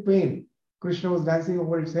extreme pain, Krishna was dancing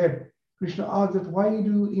over its head. Krishna asked that, why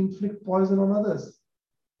do you inflict poison on others?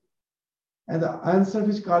 And the answer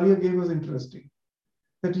which Kaliya gave was interesting.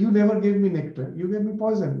 That you never gave me nectar, you gave me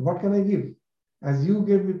poison. What can I give? As you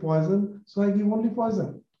gave me poison, so I give only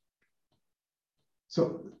poison.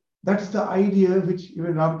 So that's the idea which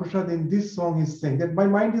even Ram Prasad in this song is saying, that my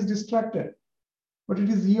mind is distracted, but it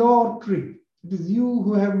is your trick. It is you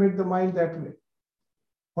who have made the mind that way.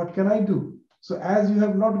 What can I do? So as you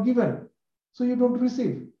have not given, so you don't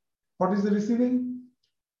receive. What is the receiving?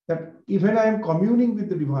 That even I am communing with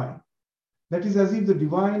the divine, that is as if the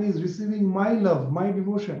divine is receiving my love, my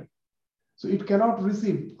devotion. So it cannot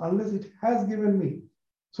receive unless it has given me.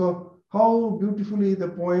 So how beautifully the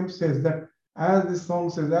poem says that, as this song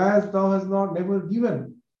says, as thou hast not never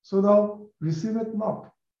given, so thou receiveth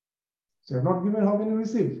not. So you have not given, how can you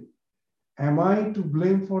receive? Am I to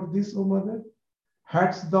blame for this, O mother?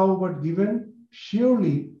 Hadst thou but given,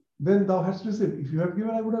 surely then thou hast received. If you have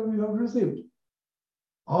given, you have received.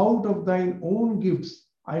 Out of thine own gifts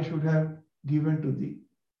I should have given to thee.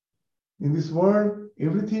 In this world,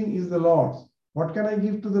 everything is the Lord's. What can I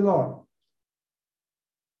give to the Lord?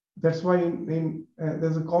 That's why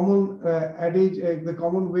there's a common adage, the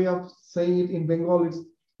common way of saying it in Bengal is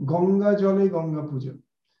Ganga Jale Ganga Puja.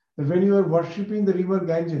 That when you are worshipping the river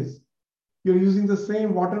Ganges, you're using the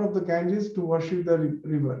same water of the Ganges to worship the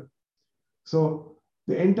river. So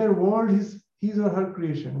the entire world is his or her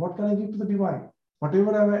creation. What can I give to the divine?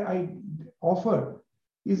 Whatever I offer,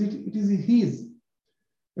 it is his.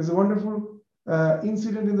 There's a wonderful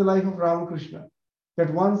incident in the life of Ramakrishna,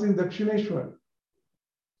 that once in Dakshineshwar,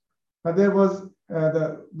 there was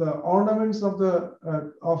the ornaments of the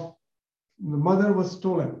mother was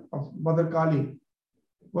stolen, of Mother Kali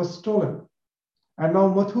was stolen. And now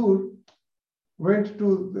Mathur went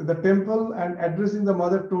to the temple and addressing the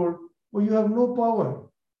mother told, oh, you have no power.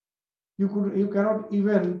 You cannot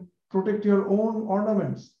even protect your own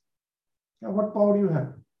ornaments. Now, what power you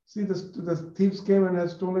have? See, the thieves came and have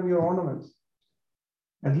stolen your ornaments.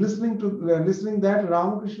 And listening that,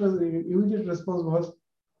 Ramakrishna's immediate response was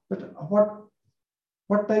that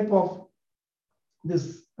what type of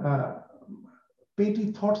this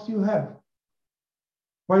petty thoughts you have?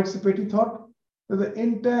 Why it's a petty thought? that the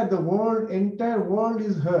entire world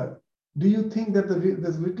is her. Do you think that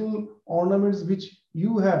these little ornaments which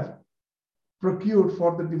you have procured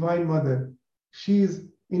for the Divine Mother, she is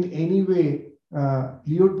in any way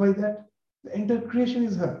lured by that? The entire creation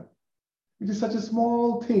is her. It is such a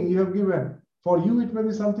small thing you have given. For you, it may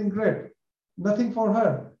be something great. Nothing for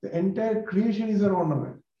her. The entire creation is her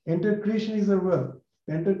ornament. Entire creation is her wealth.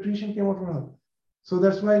 The entire creation came out from her. So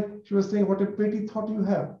that's why she was saying, what a petty thought you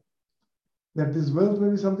have. That this wealth may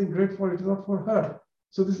be something great for it is not for her.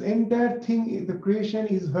 So this entire thing, the creation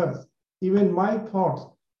is hers. Even my thoughts,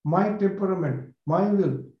 my temperament, my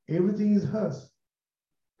will, everything is hers.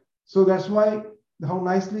 So that's why how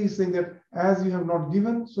nicely he's saying that as you have not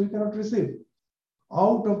given, so you cannot receive.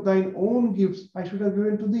 Out of thine own gifts I should have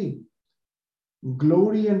given to thee.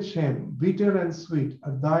 Glory and shame, bitter and sweet,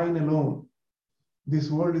 are thine alone. This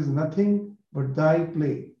world is nothing but thy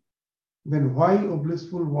play. Then why, O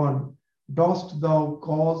blissful one, dost thou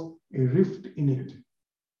cause a rift in it?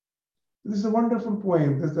 This is a wonderful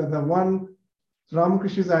poem. This is the one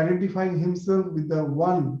Ramakrishna is identifying himself with the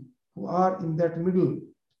one who are in that middle,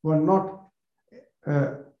 who are not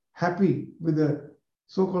happy with the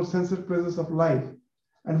so-called sensual pleasures of life,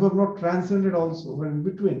 and who have not transcended also, who are in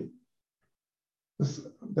between.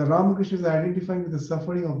 The Ramakrishna is identifying with the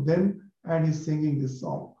suffering of them, and he's singing this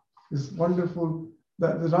song. It's wonderful.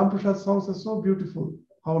 The Ramprasad songs are so beautiful.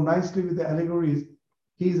 How nicely with the allegories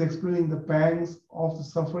he is explaining the pangs of the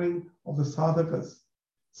suffering of the sadhakas.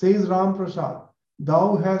 Says Ramprasad,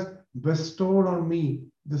 thou hast bestowed on me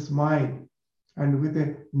this mind, and with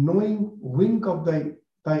a knowing wink of thy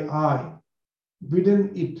eye,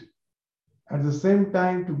 bidden it at the same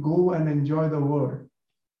time to go and enjoy the world.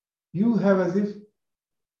 You have, as if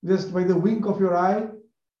just by the wink of your eye,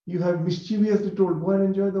 you have mischievously told, go and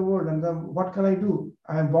enjoy the world. And then what can I do?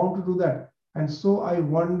 I am bound to do that. And so I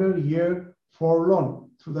wander here forlorn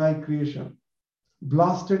through thy creation,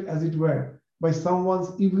 blasted as it were by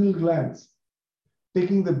someone's evil glance,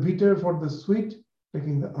 taking the bitter for the sweet,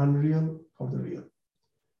 taking the unreal for the real.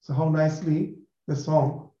 So how nicely the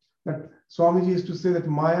song that Swamiji used to say that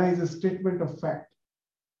Maya is a statement of fact.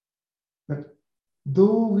 That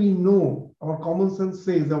though we know, our common sense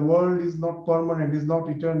says the world is not permanent, is not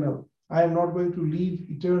eternal. I am not going to live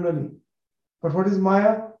eternally. But what is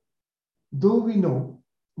Maya? Though we know,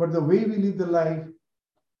 but the way we live the life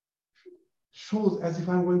shows as if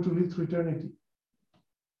I'm going to live through eternity.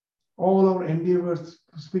 All our endeavors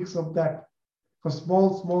speaks of that. For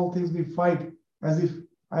small things we fight as if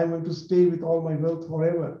I'm going to stay with all my wealth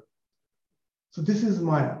forever. So this is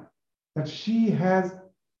Maya, that she has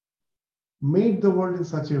made the world in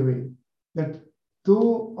such a way that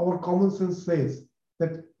though our common sense says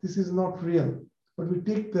that this is not real, but we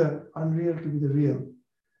take the unreal to be the real.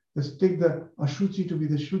 Let's take the ashuchi to be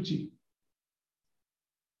the shuchi.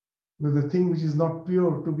 The thing which is not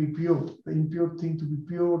pure to be pure, the impure thing to be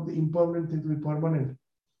pure, the impermanent thing to be permanent.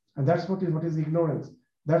 And that's what is ignorance.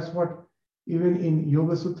 That's what even in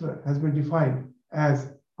Yoga Sutra has been defined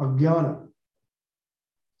as ajnana.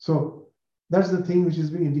 So that's the thing which is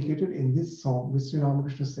being indicated in this song, which Sri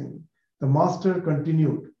Ramakrishna is singing. The master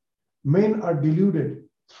continued, men are deluded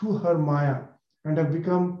through her Maya and have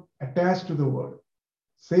become attached to the world.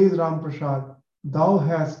 Says Ramprasad, thou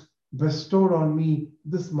hast bestowed on me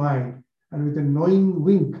this mind, and with a knowing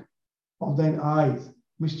wink of thine eyes,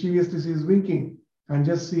 mischievously she is winking, and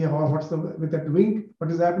just see with that wink, what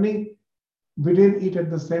is happening? Bidden it at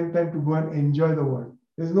the same time to go and enjoy the world.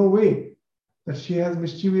 There's no way that she has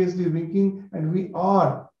mischievously winking, and we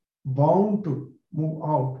are bound to move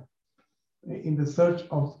out in the search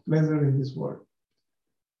of pleasure in this world.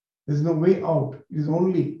 There's no way out. It is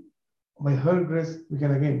only by her grace we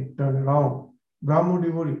can again turn around. Brahmo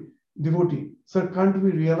devotee, sir, can't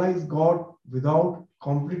we realize God without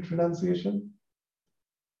complete renunciation?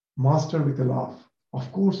 Master with a laugh,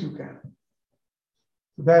 of course you can.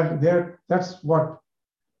 That's what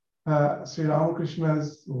Sri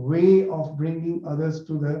Ramakrishna's way of bringing others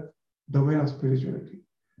to the domain of spirituality.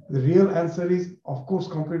 The real answer is, of course,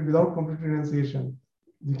 without complete renunciation,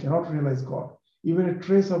 we cannot realize God. Even a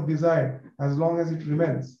trace of desire, as long as it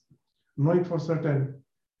remains, know it for certain,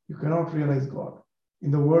 you cannot realize God.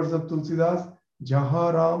 In the words of Tulsidas,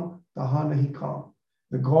 Jaha Ram, Taha Nahi Kam.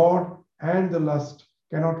 The God and the lust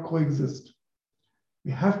cannot coexist.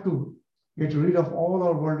 We have to get rid of all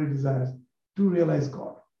our worldly desires to realize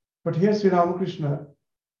God. But here Sri Ramakrishna,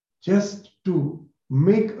 just to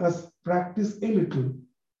make us practice a little,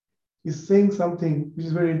 is saying something which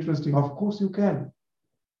is very interesting. Of course you can.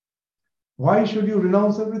 Why should you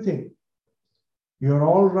renounce everything? You are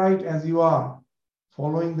all right as you are,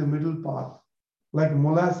 following the middle path. Like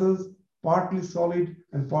molasses partly solid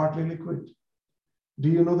and partly liquid. Do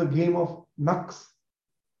you know the game of Nux?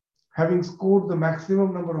 Having scored the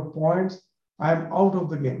maximum number of points, I am out of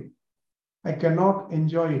the game. I cannot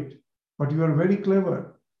enjoy it. But you are very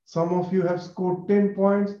clever. Some of you have scored 10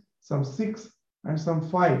 points, some 6, and some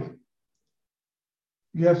 5.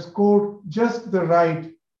 You have scored just the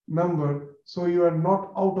right number, so you are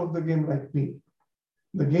not out of the game like me.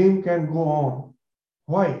 The game can go on.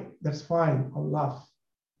 Why? That's fine. I'll laugh.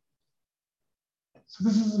 So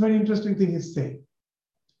this is a very interesting thing he's saying,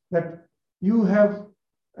 that you have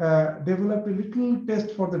developed a little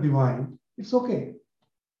taste for the divine. It's okay.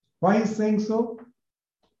 Why is saying so?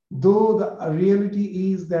 Though the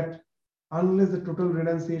reality is that unless the total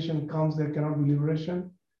renunciation comes, there cannot be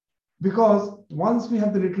liberation. Because once we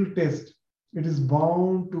have the little taste, it is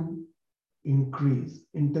bound to increase,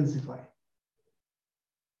 intensify.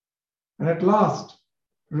 And at last,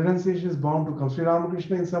 renunciation is bound to come. Sri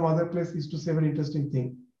Ramakrishna in some other place used to say a very interesting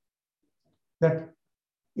thing, that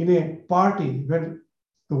in a party when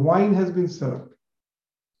the wine has been served,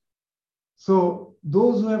 so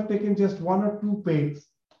those who have taken just 1 or 2 pegs,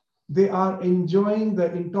 they are enjoying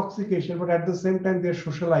the intoxication, but at the same time they're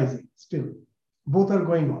socializing still. Both are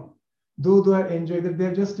going on. Though they are enjoying that, they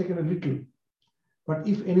have just taken a little. But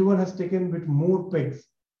if anyone has taken with more pegs,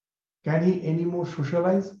 can he anymore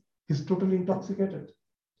socialize? He's totally intoxicated.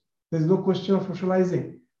 There's no question of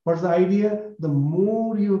socializing. What's the idea? The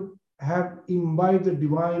more you have imbibed the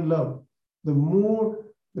divine love, the more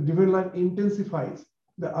the divine life intensifies.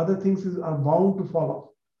 The other things are bound to fall off.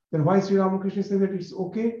 Then why Sri Ramakrishna says that it's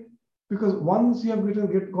okay? Because once you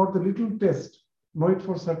have got the little taste, know it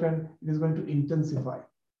for certain, it is going to intensify.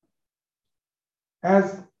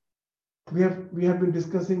 As we have been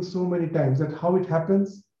discussing so many times, that how it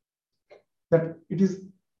happens, that it is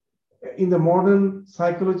in the modern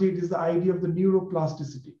psychology, it is the idea of the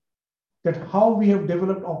neuroplasticity, that how we have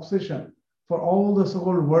developed obsession for all the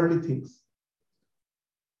so-called worldly things.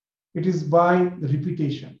 It is by the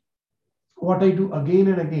repetition. What I do again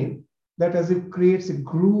and again, that as it creates a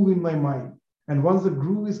groove in my mind. And once the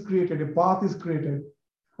groove is created, a path is created,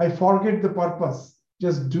 I forget the purpose.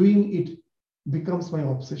 Just doing it becomes my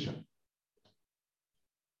obsession.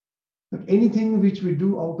 That anything which we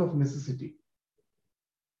do out of necessity,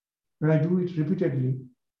 when I do it repeatedly,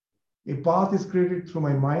 a path is created through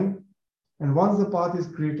my mind. And once the path is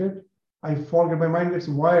created, I forget. My mind gets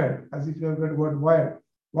wired, as if you have got the word wired.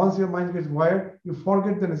 Once your mind gets wired, you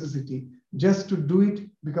forget the necessity. Just to do it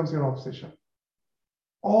becomes your obsession.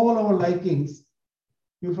 All our likings,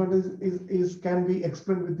 you find, can be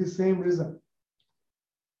explained with the same reason.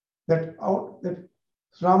 That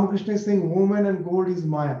Ramakrishna is saying woman and gold is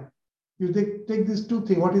Maya. You take these two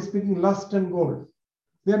things, what is speaking, lust and gold.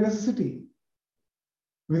 They are necessity.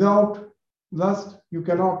 Without lust, you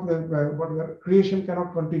cannot, creation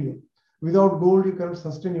cannot continue. Without gold, you cannot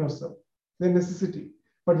sustain yourself. They are necessity.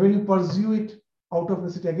 But when you pursue it out of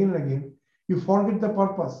necessity again and again, you forget the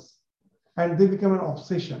purpose and they become an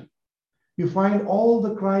obsession. You find all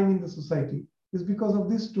the crime in the society is because of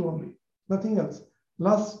these two only, nothing else,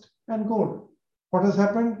 lust and gold. What has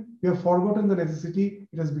happened? You have forgotten the necessity,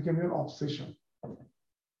 it has become your obsession.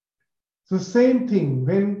 So same thing,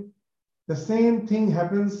 when the same thing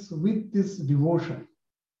happens with this devotion,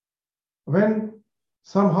 when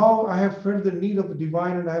somehow I have felt the need of the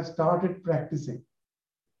divine and I have started practicing,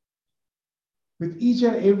 with each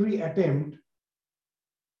and every attempt,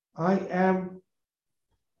 I am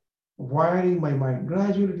wiring my mind.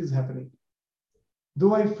 Gradually it is happening.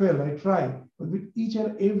 Though I fail, I try, but with each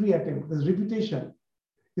and every attempt, this repetition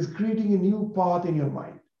is creating a new path in your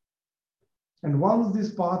mind. And once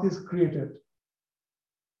this path is created,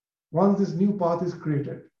 once this new path is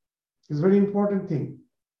created, it's a very important thing.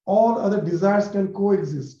 All other desires can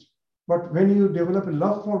coexist. But when you develop a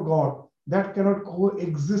love for God, that cannot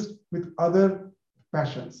coexist with other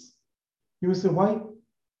passions. You may say, why?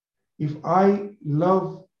 If I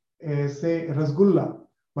love, say, rasgulla,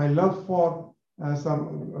 my love for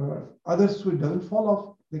some other sweet doesn't fall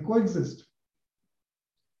off. They coexist.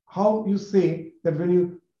 How you say that when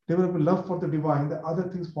you develop a love for the divine, the other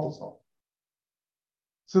things falls off?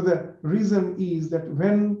 So the reason is that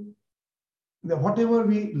when whatever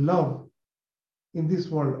we love in this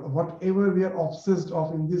world, whatever we are obsessed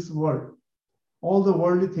of in this world, all the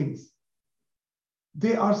worldly things,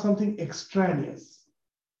 they are something extraneous.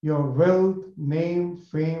 Your wealth, name,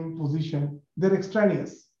 fame, position, they're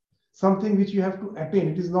extraneous. Something which you have to attain.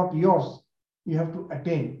 It is not yours. You have to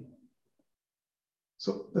attain.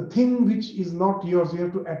 So the thing which is not yours, you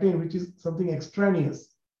have to attain, which is something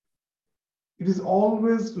extraneous. It is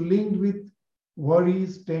always linked with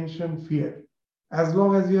worries, tension, fear. as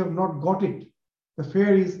long as you have not got it. The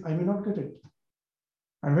fear is, I may not get it.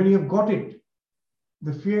 And when you have got it,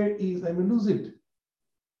 the fear is, I may lose it.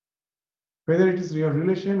 Whether it is your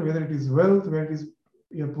relation, whether it is wealth, whether it is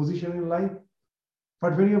your position in life.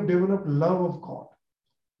 But when you have developed love of God,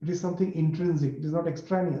 it is something intrinsic, it is not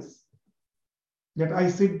extraneous. That I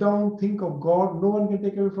sit down, think of God, no one can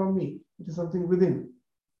take away from me. It is something within.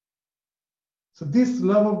 So this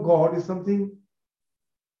love of God is something,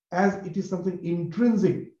 as it is something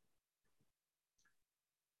intrinsic.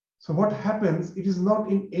 So what happens, it is not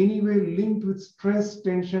in any way linked with stress,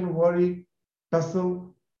 tension, worry,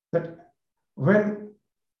 tussle, that when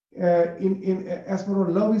as far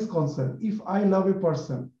as love is concerned, if I love a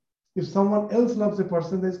person, if someone else loves a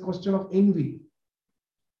person, there's a question of envy.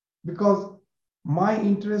 Because my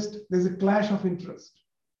interest, there's a clash of interest.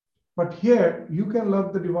 But here, you can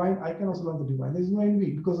love the divine, I can also love the divine. There's no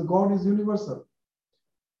envy because God is universal.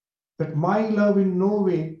 That my love in no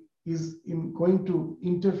way is going to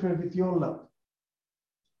interfere with your love.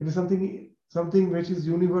 It is something which is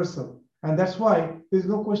universal. And that's why there's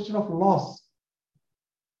no question of loss.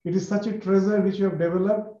 It is such a treasure which you have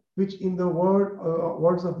developed, which in the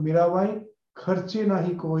words of Mirabai, kharche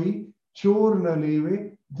nahi koi, chor na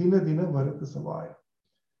leve, dina dina bharat savaya.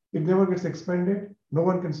 It never gets expanded. No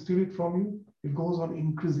one can steal it from you. It goes on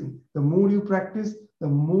increasing. The more you practice, the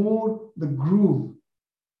more the groove,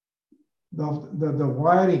 the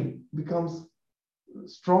wiring becomes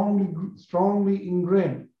strongly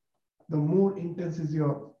ingrained. The more intense is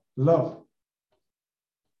your love.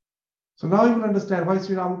 So now you will understand why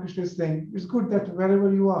Sri Ramakrishna is saying, it's good that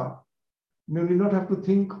wherever you are, you need not have to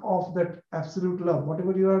think of that absolute love.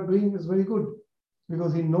 Whatever you are doing is very good,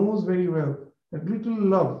 because he knows very well that little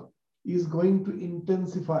love is going to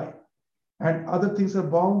intensify and other things are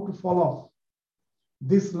bound to fall off.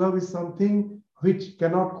 This love is something which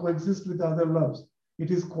cannot coexist with other loves.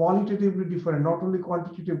 It is qualitatively different, not only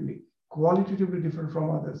quantitatively, qualitatively different from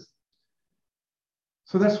others.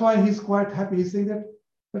 So that's why he's quite happy. He's saying that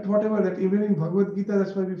whatever, that even in Bhagavad Gita,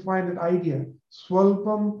 that's why we find that idea.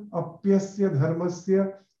 Swalpam apyasya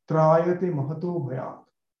dharmasya trayate mahato bhayat.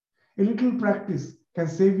 A little practice can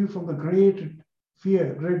save you from the great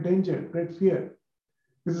fear, great danger, great fear.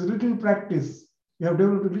 This is little practice. You have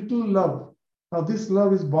developed a little love. Now this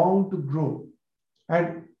love is bound to grow.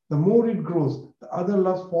 And the more it grows, the other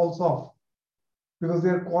love falls off because they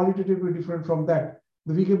are qualitatively different from that.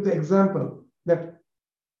 We give the example that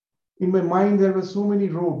in my mind, there were so many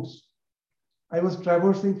roads. I was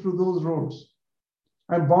traversing through those roads.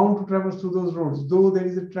 I'm bound to traverse through those roads, though there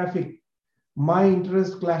is a traffic. My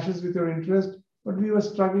interest clashes with your interest, but we were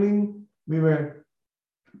struggling. We were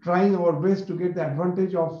trying our best to get the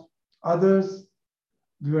advantage of others.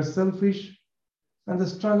 We were selfish, and the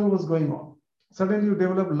struggle was going on. Suddenly, you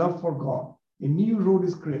develop love for God. A new road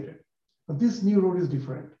is created. But this new road is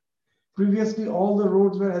different. Previously, all the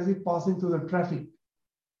roads were as if passing through the traffic.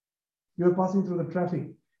 You are passing through the traffic.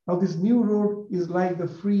 Now this new road is like the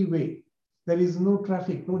freeway. There is no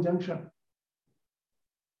traffic, no junction.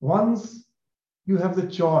 Once you have the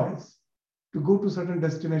choice to go to a certain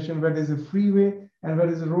destination where there is a freeway and where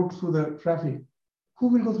there is a road through the traffic, who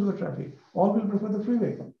will go through the traffic? All will prefer the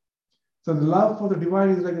freeway. So the love for the divine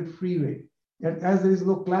is like a freeway. And as there is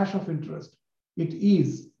no clash of interest, it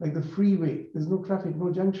is like the freeway. There's no traffic,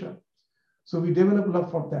 no junction. So we develop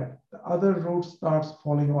love for that. The other road starts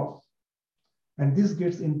falling off. And this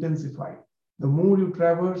gets intensified. The more you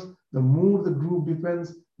traverse, the more the groove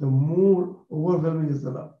depends, the more overwhelming is the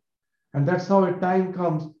love. And that's how a time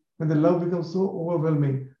comes when the love becomes so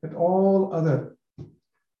overwhelming that all other,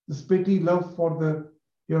 this petty love for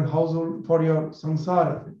your household, for your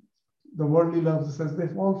samsara, the worldly loves, they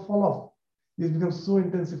all fall off. This becomes so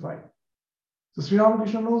intensified. So Sri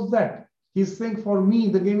Ramakrishna knows that. He's saying, for me,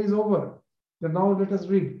 the game is over. That now let us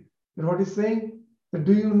read. And what he's saying, that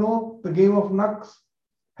do you know the game of Nux?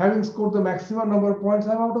 Having scored the maximum number of points,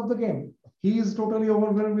 I'm out of the game. He is totally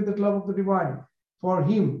overwhelmed with the love of the divine. For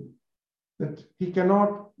him, that he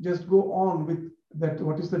cannot just go on with that,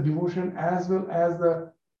 what is the devotion as well as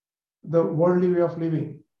the worldly way of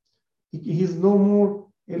living. He is no more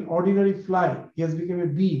an ordinary fly. He has become a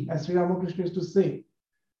bee, as Sri Ramakrishna used to say.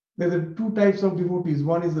 There are two types of devotees.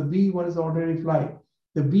 One is the bee, one is the ordinary fly.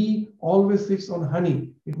 The bee always sits on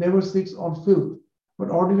honey. It never sits on filth. But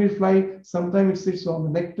ordinary fly, sometimes it sits on the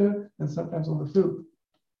nectar and sometimes on the filth.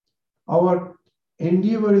 Our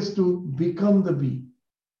endeavor is to become the bee.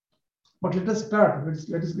 But let us start.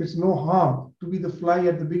 It's no harm to be the fly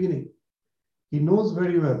at the beginning. He knows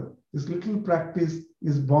very well this little practice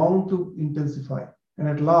is bound to intensify. And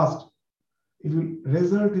at last, it will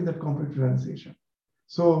result in that complete realization.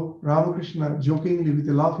 So Ramakrishna jokingly with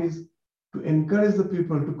a laugh is to encourage the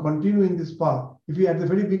people to continue in this path. If he at the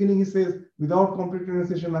very beginning he says, without complete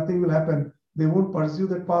renunciation, nothing will happen, they won't pursue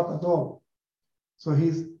that path at all. So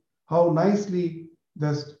he's how nicely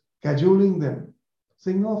just cajoling them,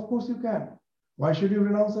 saying, no, of course you can. Why should you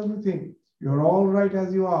renounce everything? You're all right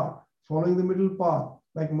as you are, following the middle path,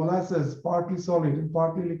 like molasses, partly solid and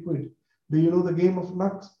partly liquid. Do you know the game of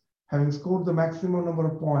Nux? Having scored the maximum number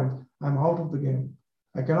of points, I'm out of the game.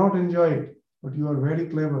 I cannot enjoy it, but you are very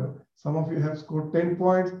clever. Some of you have scored 10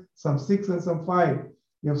 points, some 6 and some 5.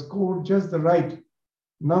 You have scored just the right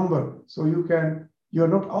number. So you're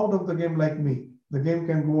not out of the game like me. The game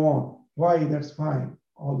can go on. Why? That's fine.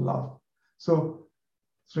 All love. So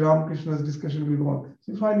Sri Ramakrishna's discussion will go on.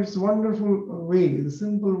 So you find it's a wonderful way, the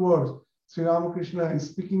simple words. Sri Ramakrishna is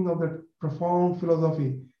speaking of the profound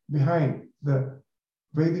philosophy behind the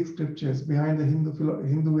Vedic scriptures, behind the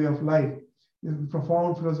Hindu way of life. The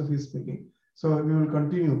profound philosophy is speaking. So we will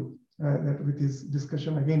continue that with his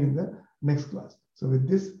discussion again in the next class. So with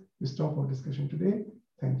this, we stop our discussion today.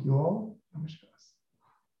 Thank you all. Namaskar.